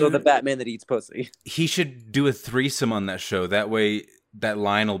he's Oh, also the dude. Batman that eats pussy. He should do a threesome on that show. That way, that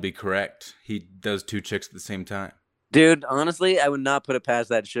line will be correct. He does two chicks at the same time. Dude, honestly, I would not put it past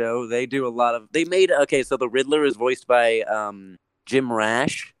that show. They do a lot of. They made so the Riddler is voiced by Jim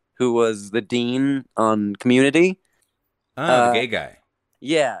Rash, who was the dean on Community. The gay guy.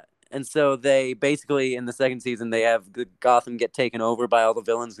 Yeah, and so they basically in the second season they have the Gotham get taken over by all the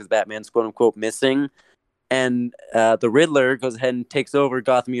villains because Batman's quote unquote missing, and the Riddler goes ahead and takes over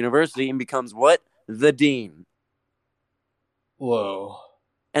Gotham University and becomes what? The dean. whoa.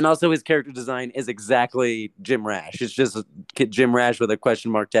 And also his character design is exactly Jim Rash. It's just Jim Rash with a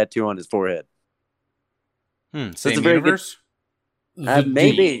question mark tattoo on his forehead. Same a very good- universe? The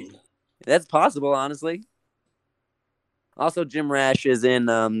Maybe. Dean. That's possible, honestly. Also, Jim Rash is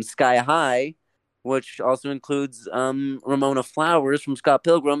in Sky High, which also includes Ramona Flowers from Scott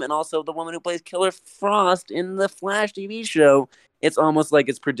Pilgrim, and also the woman who plays Killer Frost in the Flash TV show. It's almost like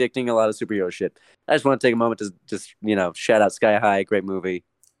it's predicting a lot of superhero shit. I just want to take a moment to just shout out Sky High, great movie.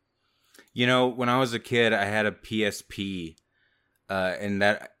 You know, when I was a kid, I had a PSP, and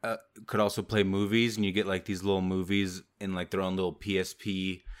that could also play movies, and you get like these little movies in like their own little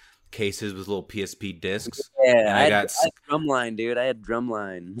PSP cases with little PSP discs. Yeah, And I had Drumline, dude. I had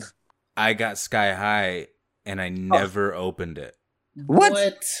Drumline. I got Sky High, and I never opened it.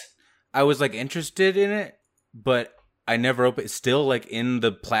 What? I was like interested in it, but I never opened. It's still like in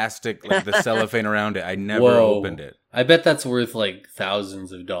the plastic, like the cellophane around it. I never Whoa. opened it. I bet that's worth like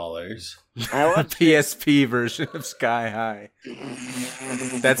thousands of dollars. I A watched PSP version of Sky High.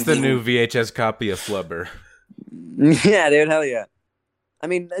 That's the new VHS copy of Flubber. Yeah, dude, hell yeah. I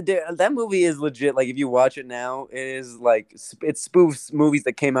mean, dude, that movie is legit. Like, if you watch it now, it is like it spoofs movies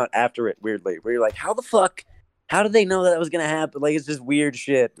that came out after it. Weirdly, where you're like, how the fuck? How did they know that was gonna happen? Like, it's just weird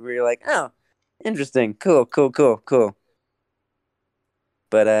shit. Where you're like, oh, interesting, cool.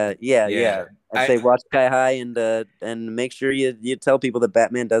 But yeah. I'd say watch Sky High and make sure you tell people that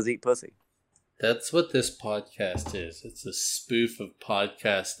Batman does eat pussy. That's what this podcast is. It's a spoof of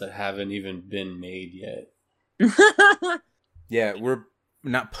podcasts that haven't even been made yet. Yeah, we're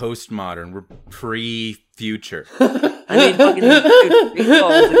not postmodern. We're pre-future. I mean, fucking dude,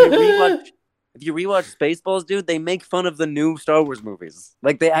 Spaceballs, if you rewatch Spaceballs, dude, they make fun of the new Star Wars movies.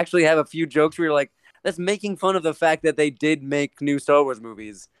 Like, they actually have a few jokes where you're like, that's making fun of the fact that they did make new Star Wars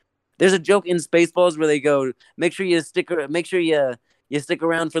movies. There's a joke in Spaceballs where they go, make sure you stick around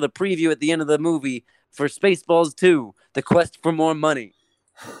for the preview at the end of the movie for Spaceballs 2, The Quest for More Money.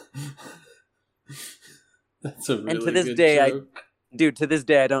 That's a really And to this good day, joke. to this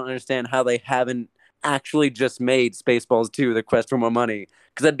day, I don't understand how they haven't actually just made Spaceballs 2, The Quest for More Money.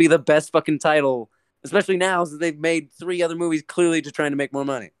 Because that'd be the best fucking title, especially now since they've made 3 other movies clearly just trying to make more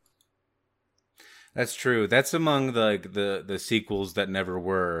money. That's true. That's among the sequels that never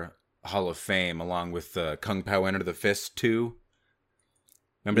were. Hall of Fame, along with Kung Pao Enter the Fist 2.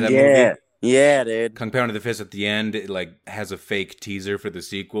 Remember that Yeah. movie? Yeah, dude. Kung Pao Enter the Fist at the end, it like has a fake teaser for the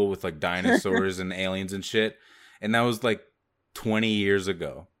sequel with like dinosaurs and aliens and shit. And that was like 20 years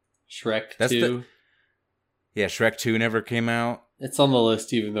ago. Shrek That's 2. Yeah, Shrek 2 never came out. It's on the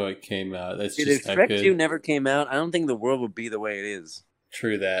list even though it came out. That's Dude, just if that Shrek good. 2 never came out, I don't think the world would be the way it is.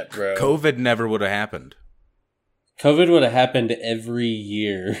 True that, bro. COVID never would have happened. COVID would have happened every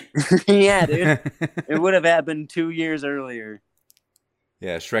year. Yeah, dude. It would have happened 2 years earlier.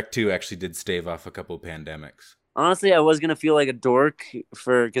 Yeah, Shrek 2 actually did stave off a couple pandemics. Honestly, I was going to feel like a dork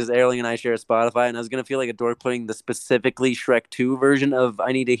because Erling and I share Spotify, and I was going to feel like a dork putting the specifically Shrek 2 version of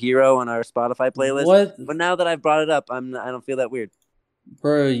I Need a Hero on our Spotify playlist. What? But now that I've brought it up, I don't feel that weird.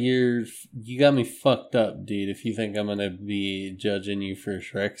 Bro, you got me fucked up, dude, if you think I'm going to be judging you for a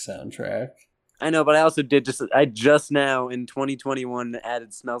Shrek soundtrack. I know, but I also I just now in 2021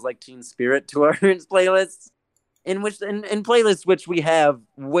 added Smells Like Teen Spirit to our playlists, in playlists which we have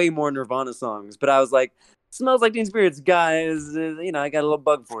way more Nirvana songs. But I was like, Smells Like Teen Spirit's guys, I got a little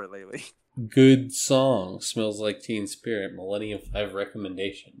bug for it lately. Good song. Smells Like Teen Spirit. Millennium 5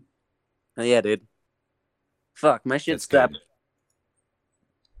 recommendation. Oh, yeah, dude. Fuck, my shit That's stopped. good.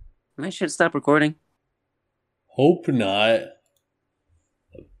 My shit stopped recording. Hope not.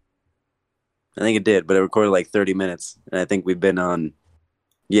 I think it did, but it recorded like 30 minutes. And I think we've been on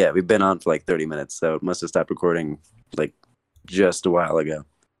for like 30 minutes. So it must have stopped recording like just a while ago.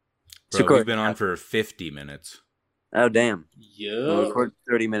 Bro, we've been on for 50 minutes. Oh, damn. We'll Yup. record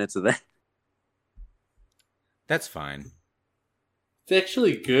 30 minutes of that. That's fine. It's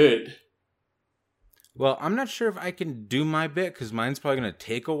actually good. Well, I'm not sure if I can do my bit because mine's probably going to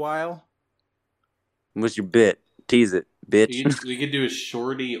take a while. What's your bit? Tease it, bitch. We could do a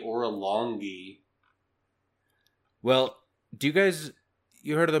shorty or a longie. Well,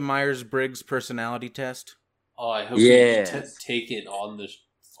 you heard of the Myers-Briggs personality test? Oh, I hope Yes. you take it on the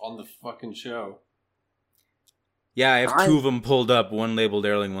fucking show. Yeah, I have two of them pulled up, one labeled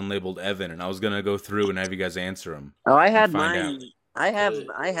Erling, one labeled Evan, and I was going to go through and have you guys answer them. Oh, I had find mine. out.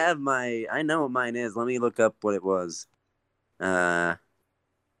 I know what mine is. Let me look up what it was. I'm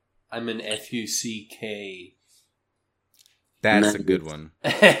an FUCK. That's a good one.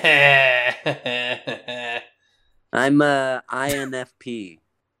 I'm a INFP.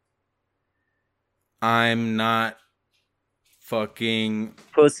 I'm not fucking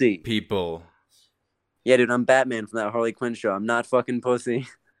Pussy. people. Yeah, dude, I'm Batman from that Harley Quinn show. I'm not fucking pussy.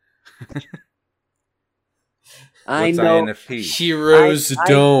 I What's know. INFP? Heroes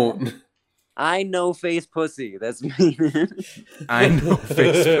don't. I know face pussy. That's me. I know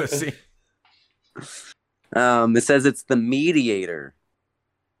face pussy. It says it's the mediator.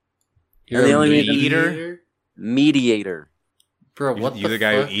 You're And the a only meat reason- eater? Mediator. Bro, what You the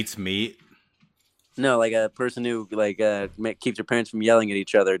guy who eats meat? No, like a person who keeps your parents from yelling at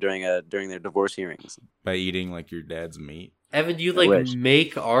each other during their divorce hearings. By eating like your dad's meat? Evan, you I wish.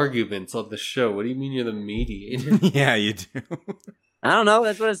 make arguments on the show. What do you mean you're the mediator? Yeah, you do. I don't know.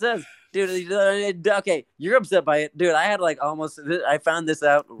 That's what it says, dude. Okay, you're upset by it, dude. I had I found this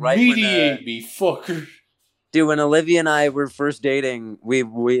out right Mediate me, fucker. Dude, when Olivia and I were first dating, we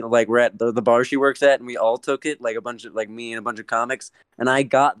were at the bar she works at, and we all took it, like a bunch of me and a bunch of comics, and I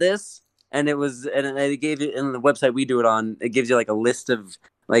got this, and it gave you in the website we do it on. It gives you like a list of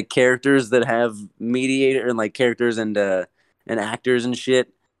like characters that have mediator and like characters and actors and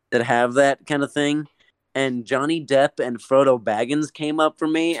shit that have that kind of thing. And Johnny Depp and Frodo Baggins came up for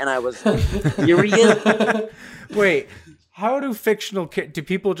me, and I was furious. Wait, how do do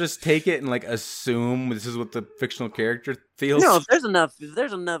people just take it and like assume this is what the fictional character feels? No,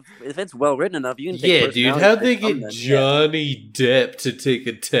 if it's well written enough, you can take Yeah, dude, how'd they personality get from them, yeah. Johnny Depp to take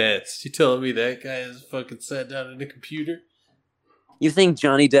a test? You telling me that guy is fucking sat down at a computer? You think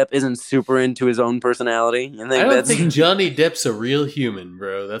Johnny Depp isn't super into his own personality? I don't think Johnny Depp's a real human,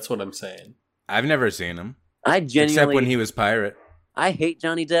 bro. That's what I'm saying. I've never seen him. I genuinely, Except when he was pirate. I hate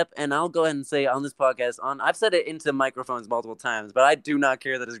Johnny Depp, and I'll go ahead and say on this podcast, I've said it into microphones multiple times, but I do not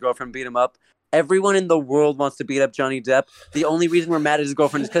care that his girlfriend beat him up. Everyone in the world wants to beat up Johnny Depp. The only reason we're mad at his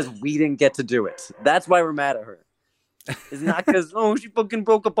girlfriend is because we didn't get to do it. That's why we're mad at her. It's not because, she fucking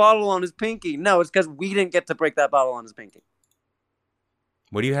broke a bottle on his pinky. No, it's because we didn't get to break that bottle on his pinky.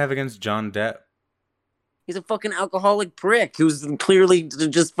 What do you have against John Depp? He's a fucking alcoholic prick who's clearly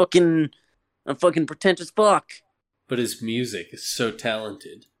just fucking a fucking pretentious fuck. But his music is so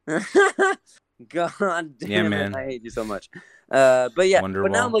talented. God damn Yeah, it, man. I hate you so much. But yeah, Wonderwall.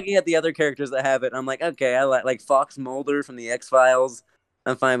 but now I'm looking at the other characters that have it. I'm like, okay, I like Fox Mulder from the X-Files.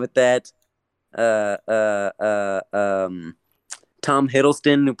 I'm fine with that. Tom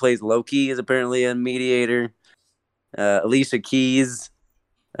Hiddleston, who plays Loki, is apparently a mediator. Alicia Keys,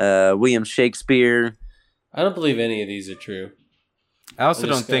 William Shakespeare. I don't believe any of these are true. I also I'm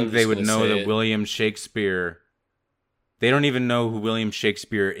don't just think they would gonna know say that it. William Shakespeare. They don't even know who William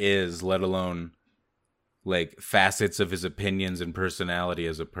Shakespeare is, let alone like facets of his opinions and personality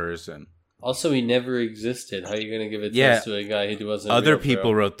as a person. Also, he never existed. How are you going to give a Yeah. test to a guy who wasn't? Other real, bro?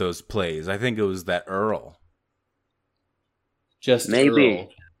 people wrote those plays. I think it was that Earl. Just Maybe. Earl.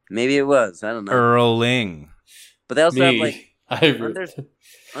 Maybe it was. I don't know. Earling. But they also have like Me. I wrote.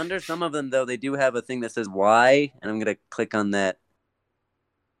 under some of them though, they do have a thing that says why, and I'm gonna click on that.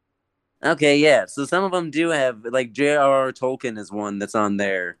 Okay, yeah. So some of them do have like J.R.R. Tolkien is one that's on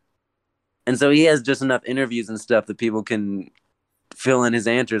there, and so he has just enough interviews and stuff that people can fill in his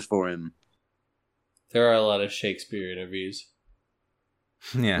answers for him. There are a lot of Shakespeare interviews.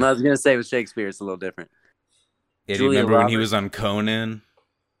 Yeah. And I was gonna say with Shakespeare, it's a little different. Yeah, do you Julia remember when he Roberts. was on Conan?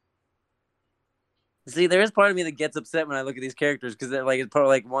 See, there is part of me that gets upset when I look at these characters because they're like, it's probably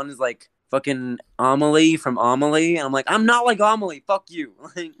like one is like fucking Amelie from Amelie, and I'm like, I'm not like Amelie. Fuck you.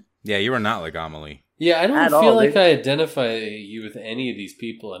 Like, Yeah, you were not like Amelie. Yeah, I don't At feel all, like dude. I identify you with any of these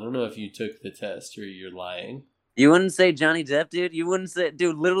people. I don't know if you took the test or you're lying. you wouldn't say Johnny Depp, dude. You wouldn't say,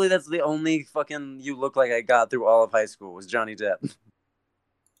 dude. Literally, that's the only fucking you look like I got through all of high school was Johnny Depp.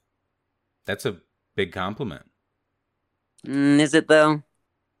 That's a big compliment. Is it though?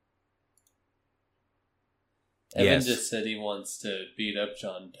 Evan Yes. just said he wants to beat up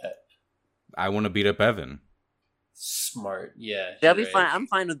John Depp. I want to beat up Evan. Smart, yeah. Yeah, I'll be right. fine. I'm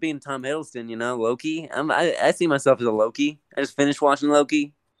fine with being Tom Hiddleston. You know, Loki. I see myself as a Loki. I just finished watching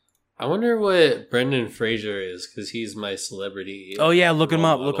Loki. I wonder what Brendan Fraser is, because he's my celebrity. Oh yeah, look him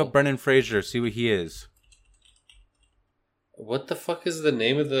role up. Look model. up Brendan Fraser. See what he is. What the fuck is the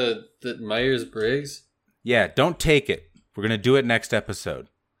name of the Myers Briggs? Yeah, don't take it. We're gonna do it next episode.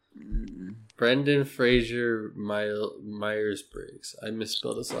 Brendan Fraser Myers Briggs. I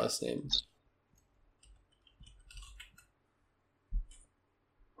misspelled his last name.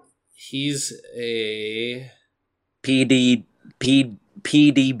 He's a PDB.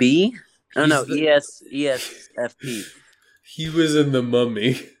 Oh no, He's ESFP. he was in The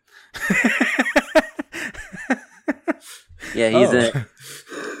Mummy. Yeah, he's Oh. a.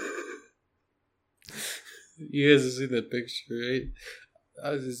 You guys have seen that picture, right?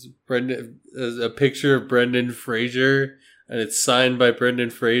 This a picture of Brendan Fraser, and it's signed by Brendan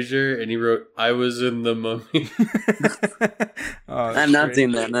Fraser, and he wrote, "I was in The Mummy." Oh, I've not great.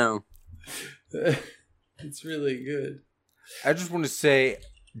 seen that. No. It's really good. I just want to say,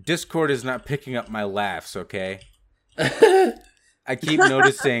 Discord is not picking up my laughs. Okay, I keep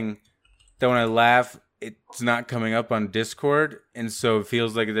noticing that when I laugh, it's not coming up on Discord, and so it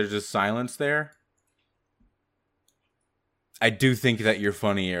feels like there's just silence there. I do think that you're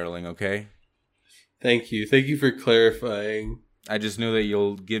funny, Erling, okay? Thank you for clarifying. I just knew that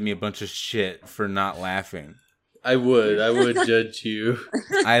you'll give me a bunch of shit for not laughing. I would judge you.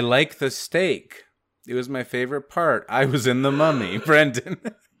 I like the steak. It was my favorite part. I was in The Mummy, Brendan.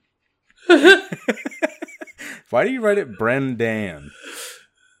 Why do you write it Brendan?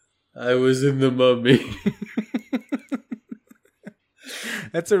 I was in The Mummy.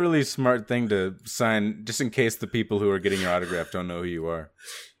 That's a really smart thing to sign, just in case the people who are getting your autograph don't know who you are.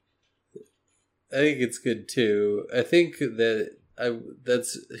 I think it's good too. I think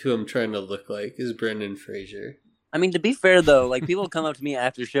that's who I'm trying to look like is Brendan Fraser. I mean, to be fair though, like people come up to me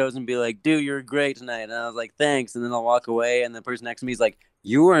after shows and be like, "Dude, you're great tonight," and I was like, "Thanks," and then I'll walk away, and the person next to me is like,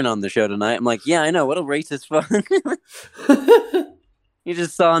 "You weren't on the show tonight." I'm like, "Yeah, I know. What a racist fuck." You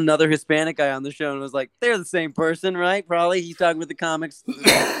just saw another Hispanic guy on the show and was like, "They're the same person, right? Probably he's talking with the comics.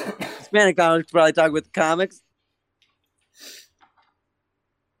 Hispanic comics probably talking with the comics."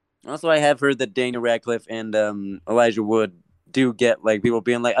 Also, I have heard that Daniel Radcliffe and Elijah Wood do get like people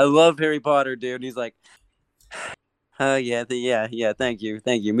being like, "I love Harry Potter, dude," and he's like, yeah, thank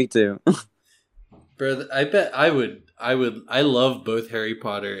you, me too." Brother, I bet I would. I love both Harry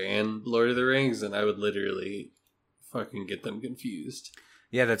Potter and Lord of the Rings, and I would literally fucking get them confused.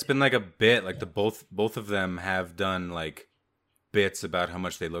 Yeah, that's been like a bit. Like both of them have done like bits about how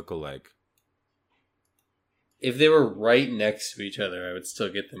much they look alike. If they were right next to each other, I would still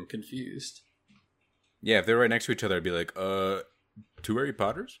get them confused. Yeah, if they're right next to each other, I'd be like, two Harry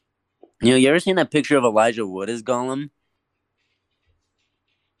Potters? You know, you ever seen that picture of Elijah Wood as Gollum?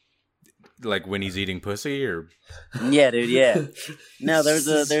 Like when he's eating pussy, or Yeah, dude. Yeah. No, there's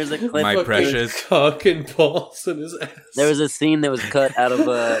a clip. My Fucking precious. cock and balls in his ass. There was a scene that was cut out of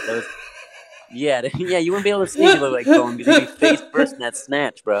yeah, yeah. You wouldn't be able to see if you look like Gollum because he'd be face first in that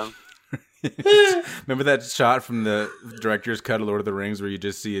snatch, bro. Remember that shot from the director's cut of Lord of the Rings where you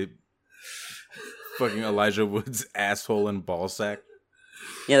just see fucking Elijah Wood's asshole and ball sack?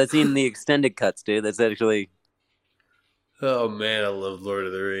 Yeah, that's in the extended cuts, dude. That's actually. Oh man, I love Lord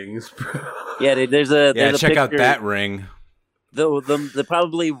of the Rings, bro. Yeah, dude. There's a check out picture- that ring. The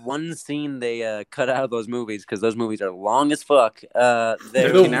probably one scene they cut out of those movies because those movies are long as fuck. They're The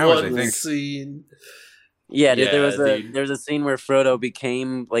 13 hours, I one think. scene. Yeah, dude, Yeah, there was a scene where Frodo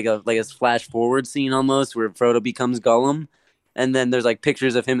became like a flash forward scene almost where Frodo becomes Gollum, and then there's like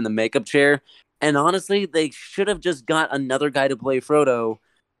pictures of him in the makeup chair. And honestly, they should have just got another guy to play Frodo,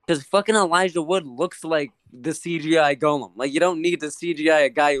 because fucking Elijah Wood looks like the CGI Gollum. Like you don't need to CGI a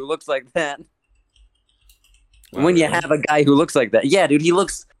guy who looks like that. Wow, When you really? have a guy who looks like that, yeah, dude, he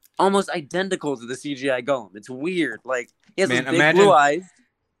looks almost identical to the CGI Gollum. It's weird. Like he has Man, those big imagine- blue eyes.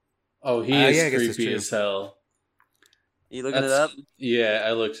 Oh, he is yeah, I guess it's creepy true. as hell. You looking it That's- up? Yeah,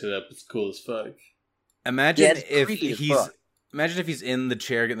 I looked it up. It's cool as fuck. Imagine Yeah, it's if creepy as he's fuck. imagine if he's in the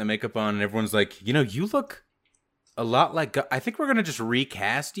chair getting the makeup on and everyone's like, you look a lot like I think we're gonna just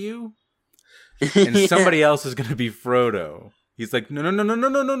recast you and Yeah. somebody else is gonna be Frodo. He's like,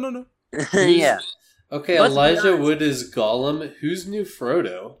 no. Yeah. Okay, Let's be Elijah honest. Wood is Gollum. Who's new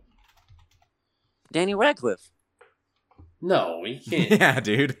Frodo? Danny Radcliffe. No, he can't. Yeah,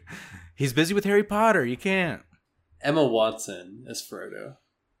 dude. He's busy with Harry Potter. You can't. Emma Watson as Frodo.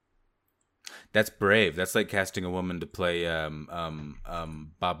 That's brave. That's like casting a woman to play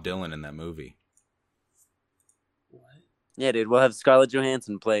Bob Dylan in that movie. What? Yeah, dude, we'll have Scarlett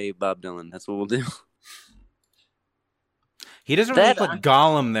Johansson play Bob Dylan. That's what we'll do. He doesn't That- look like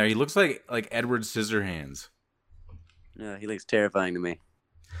Gollum there. He looks like Edward Scissorhands. Yeah, he looks terrifying to me.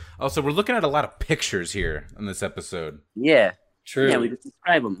 Also, we're looking at a lot of pictures here in this episode. Yeah. True. Yeah, we just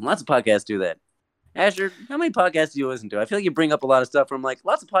describe them. Lots of podcasts do that. Asher, how many podcasts do you listen to? I feel like you bring up a lot of stuff from like,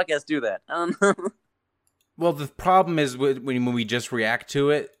 lots of podcasts do that. I don't know. Well, the problem is when we just react to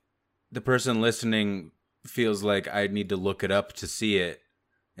it, the person listening feels like I need to look it up to see it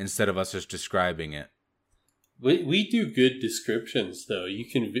instead of us just describing it. We do good descriptions, though. You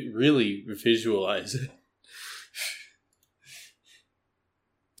can really visualize it.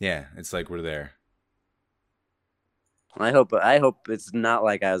 Yeah, it's like we're there. I hope it's not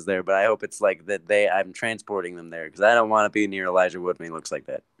like I was there, but I hope it's like that I'm transporting them there because I don't want to be near Elijah Wood when he looks like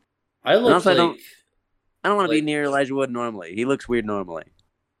that. I look also, like... I don't want to be Like- near Elijah Wood normally. He looks weird normally.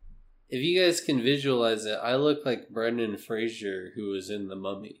 If you guys can visualize it, I look like Brendan Fraser, who was in The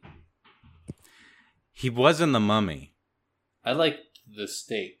Mummy. He was in The Mummy. I like the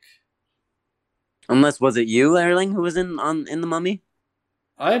steak. Unless was it you, Erling, who was in the Mummy?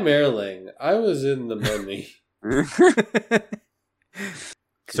 I'm Erling. I was in The Mummy.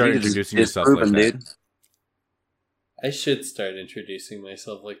 Start You just introducing yourself disprove like him, that. dude. I should start introducing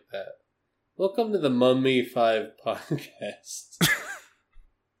myself like that. Welcome to the Mummy 5 podcast.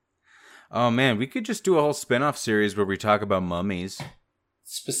 Oh man, we could just do a whole spin-off series where we talk about mummies.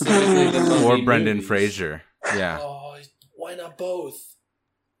 Specifically the Mummy Or Brendan movies. Fraser. Yeah. Oh, why not both?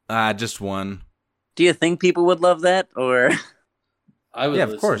 Just one. Do you think people would love that, or I would Yeah, of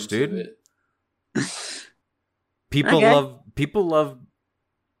listen course, to dude. it. People Okay. love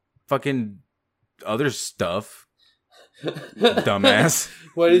fucking other stuff. Dumbass.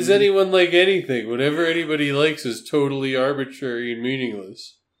 Why does anyone like anything? Whatever anybody likes is totally arbitrary and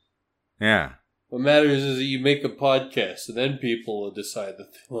meaningless. Yeah. What matters is that you make a podcast, and then people will decide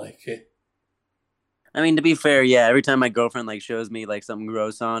that they like it. I mean, to be fair, yeah. Every time my girlfriend like shows me like something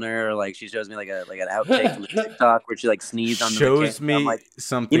gross on her, or like she shows me like an outtake from the TikTok where she like sneezed on the Shows camera, I'm me like,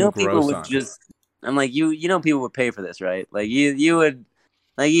 something you know, people gross would on it. just. I'm like, you know, people would pay for this, right? Like you would,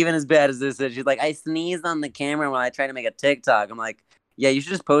 like even as bad as this is, she's like, I sneezed on the camera when I tried to make a TikTok. I'm like, yeah, you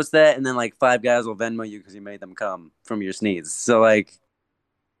should just post that, and then like 5 guys will Venmo you because you made them come from your sneeze. So like,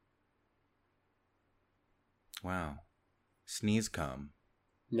 Wow. Sneeze cum.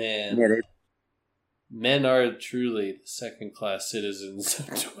 Man, yeah, dude. men are truly the second-class citizens of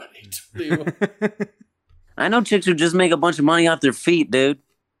 2021. I know chicks who just make a bunch of money off their feet, dude.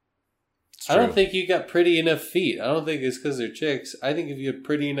 It's I don't true. think you got pretty enough feet. I don't think it's because they're chicks. I think if you had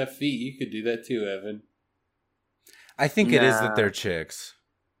pretty enough feet, you could do that too, Evan. I think it is Nah. that they're chicks.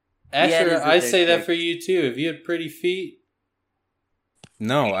 Yeah, it Asher, is that I they're say that chicks. for you too. If you had pretty feet,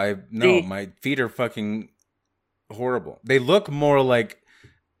 No, See- my feet are fucking horrible. They look more like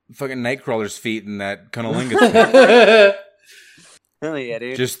fucking Nightcrawler's feet than that cunnilingus feet. Hell yeah,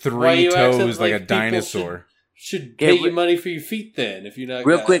 dude. Just Why 3 you acting toes like a like people dinosaur. should Yeah, pay re- you money for your feet then. If you're not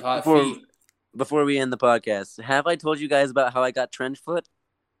Real got quick hot feet. before we end the podcast, have I told you guys about how I got trench foot?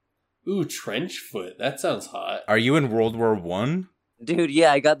 Ooh, trench foot. That sounds hot. Are you in World War One? Dude,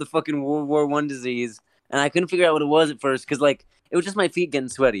 yeah, I got the fucking World War I disease, and I couldn't figure out what it was at first because like it was just my feet getting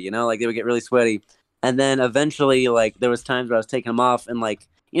sweaty, like they would get really sweaty, and then eventually like there was times where I was taking them off, and like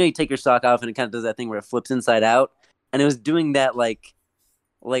you take your sock off and it kind of does that thing where it flips inside out, and it was doing that like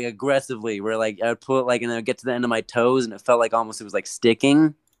aggressively, where like I would put like and then I'd get to the end of my toes, and it felt like almost it was like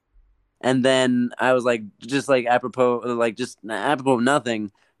sticking, and then I was like just like apropos of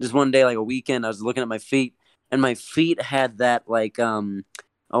nothing, just one day like a weekend I was looking at my feet and my feet had that like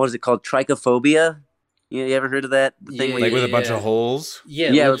what is it called, trichophobia? You ever heard of that? The thing Yeah, where Like you, with a bunch of holes. Yeah,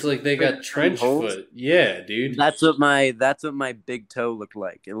 it Yeah, looks with like they got trench holes. foot. Yeah, dude. that's what my big toe looked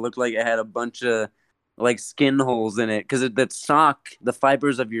like. It looked like it had a bunch of like skin holes in it because that sock, the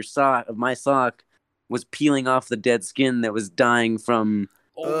fibers of my sock, was peeling off the dead skin that was dying from.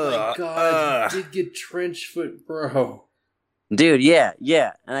 Oh my god, you did get trench foot, bro. Dude, yeah,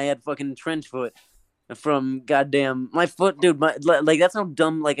 and I had fucking trench foot from goddamn my foot, dude. Like that's how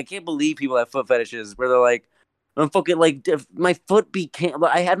dumb. Like I can't believe people have foot fetishes where they're like, I'm fucking like my foot became.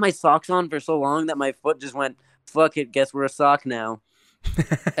 I had my socks on for so long that my foot just went. Fuck it, guess we're a sock now.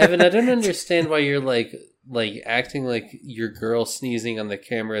 Evan, I don't understand why you're like acting like your girl sneezing on the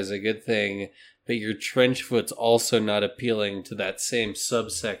camera is a good thing, but your trench foot's also not appealing to that same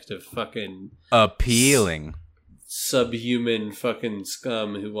subsect of fucking Appealing. subhuman fucking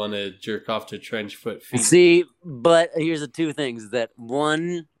scum who want to jerk off to trench foot feet. See, but here's the two things. That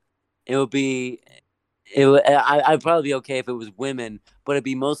one, I'd probably be okay if it was women, but it'd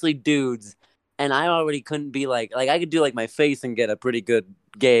be mostly dudes. And I already couldn't be like I could do like my face and get a pretty good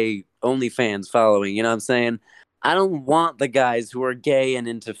gay OnlyFans following. You know what I'm saying? I don't want the guys who are gay and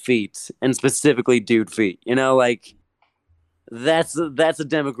into feet, and specifically dude feet. Like that's a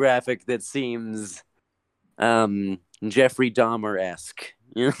demographic that seems Jeffrey Dahmer-esque.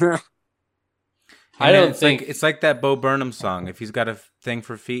 I don't think it's like that Bo Burnham song. If he's got a thing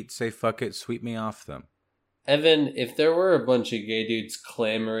for feet, say fuck it, sweep me off them. Evan, if there were a bunch of gay dudes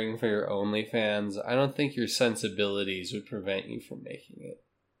clamoring for your OnlyFans, I don't think your sensibilities would prevent you from making it.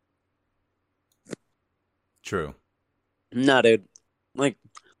 True. Nah, dude. Like,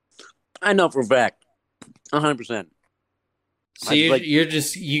 I know for a fact, 100%. So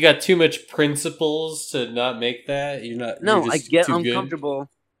you got too much principles to not make that. No, you're I just get too good? uncomfortable.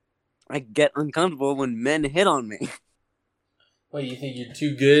 I get uncomfortable when men hit on me. What, you think you're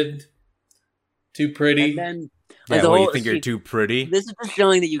too good? Too pretty? And then, Yeah, the well, you whole- think you're too pretty? This is just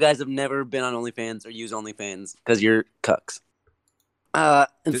showing that you guys have never been on OnlyFans or use OnlyFans because you're cucks.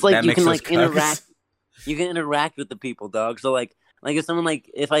 It's like That you makes can us like cucks? interact. You can interact with the people, dog. So like if someone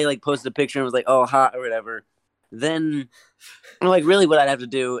if I posted a picture and was like, oh, hot or whatever, then really what I'd have to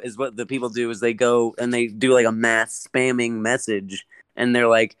do is what the people do is they go and they do like a mass spamming message and they're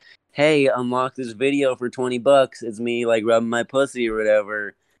like, hey, unlock this video for $20. It's me like rubbing my pussy or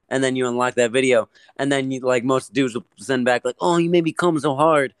whatever. And then you unlock that video, and then you most dudes will send back like, "Oh, you made me come so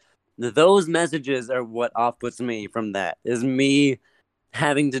hard." Those messages are what off-puts me from that. Is me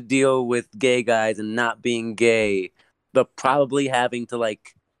having to deal with gay guys and not being gay, but probably having to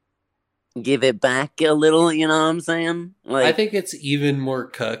give it back a little. You know what I'm saying? I think it's even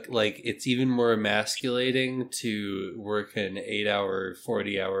more it's even more emasculating to work an 8-hour,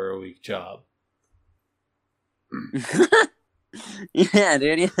 40-hour a week job. Yeah,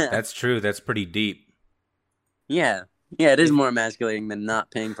 dude. Yeah, That's true. That's pretty deep. yeah. It is more emasculating than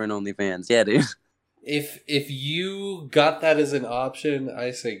not paying for an OnlyFans. Yeah, dude. If you got that as an option,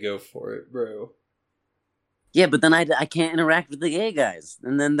 I say go for it, bro. Yeah, but then I can't interact with the gay guys,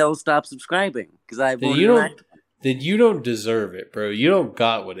 and then they'll stop subscribing because I won't You interact. you don't deserve it, bro. You don't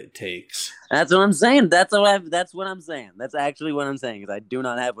got what it takes. That's what I'm saying. That's what I'm saying. That's actually what I'm saying. Because I do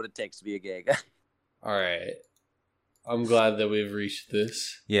not have what it takes to be a gay guy. All right. I'm glad that we've reached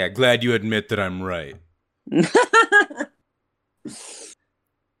this. Yeah, glad you admit that I'm right.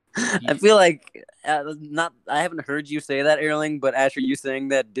 I feel like I haven't heard you say that, Erling, but Asher, you saying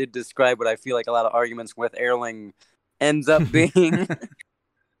that did describe what I feel like a lot of arguments with Erling ends up being.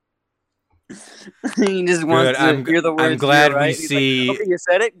 He just wants to hear the words. I'm glad right? we He's see. Like, okay, you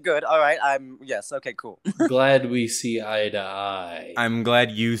said it. Good. All right. Yes. Okay. Cool. Glad we see eye to eye. I'm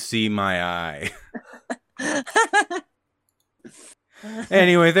glad you see my eye.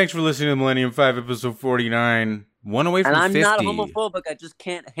 Anyway, thanks for listening to Millennium 5, episode 49. One away from And I'm 50. not homophobic. I just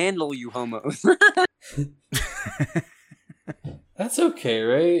can't handle you homos. That's okay,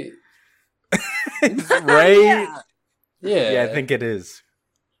 right? Right? Yeah. Yeah, I think it is.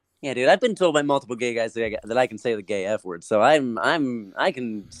 Yeah, dude. I've been told by multiple gay guys that I can say the gay F word, so I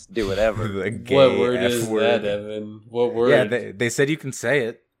can do whatever. The gay What word F is word. that, Evan? What word? Yeah, they said you can say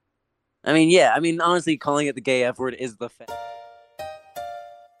it. I mean, honestly, calling it the gay F word is the fact.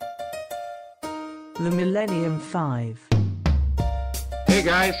 The Millennium 5. Hey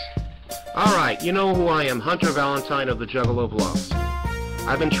guys. Alright, you know who I am, Hunter Valentine of the Juggalo Bluffs.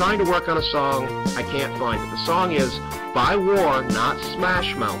 I've been trying to work on a song, I can't find it. The song is By War, not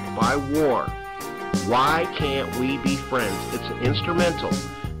Smash Mouth, By War. Why Can't We Be Friends? It's an instrumental.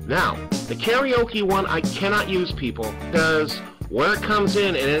 Now, the karaoke one I cannot use, people, because where it comes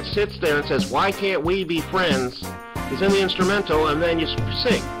in and it sits there and says, why can't we be friends, is in the instrumental, and then you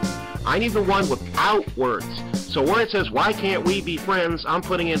sing. I need the one without words. So where it says, why can't we be friends, I'm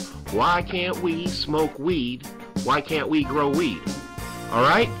putting in, why can't we smoke weed? Why can't we grow weed?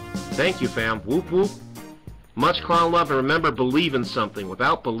 Alright? Thank you, fam. Whoop whoop. Much clown love, and remember, believe in something.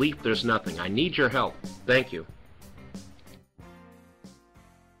 Without belief, there's nothing. I need your help. Thank you.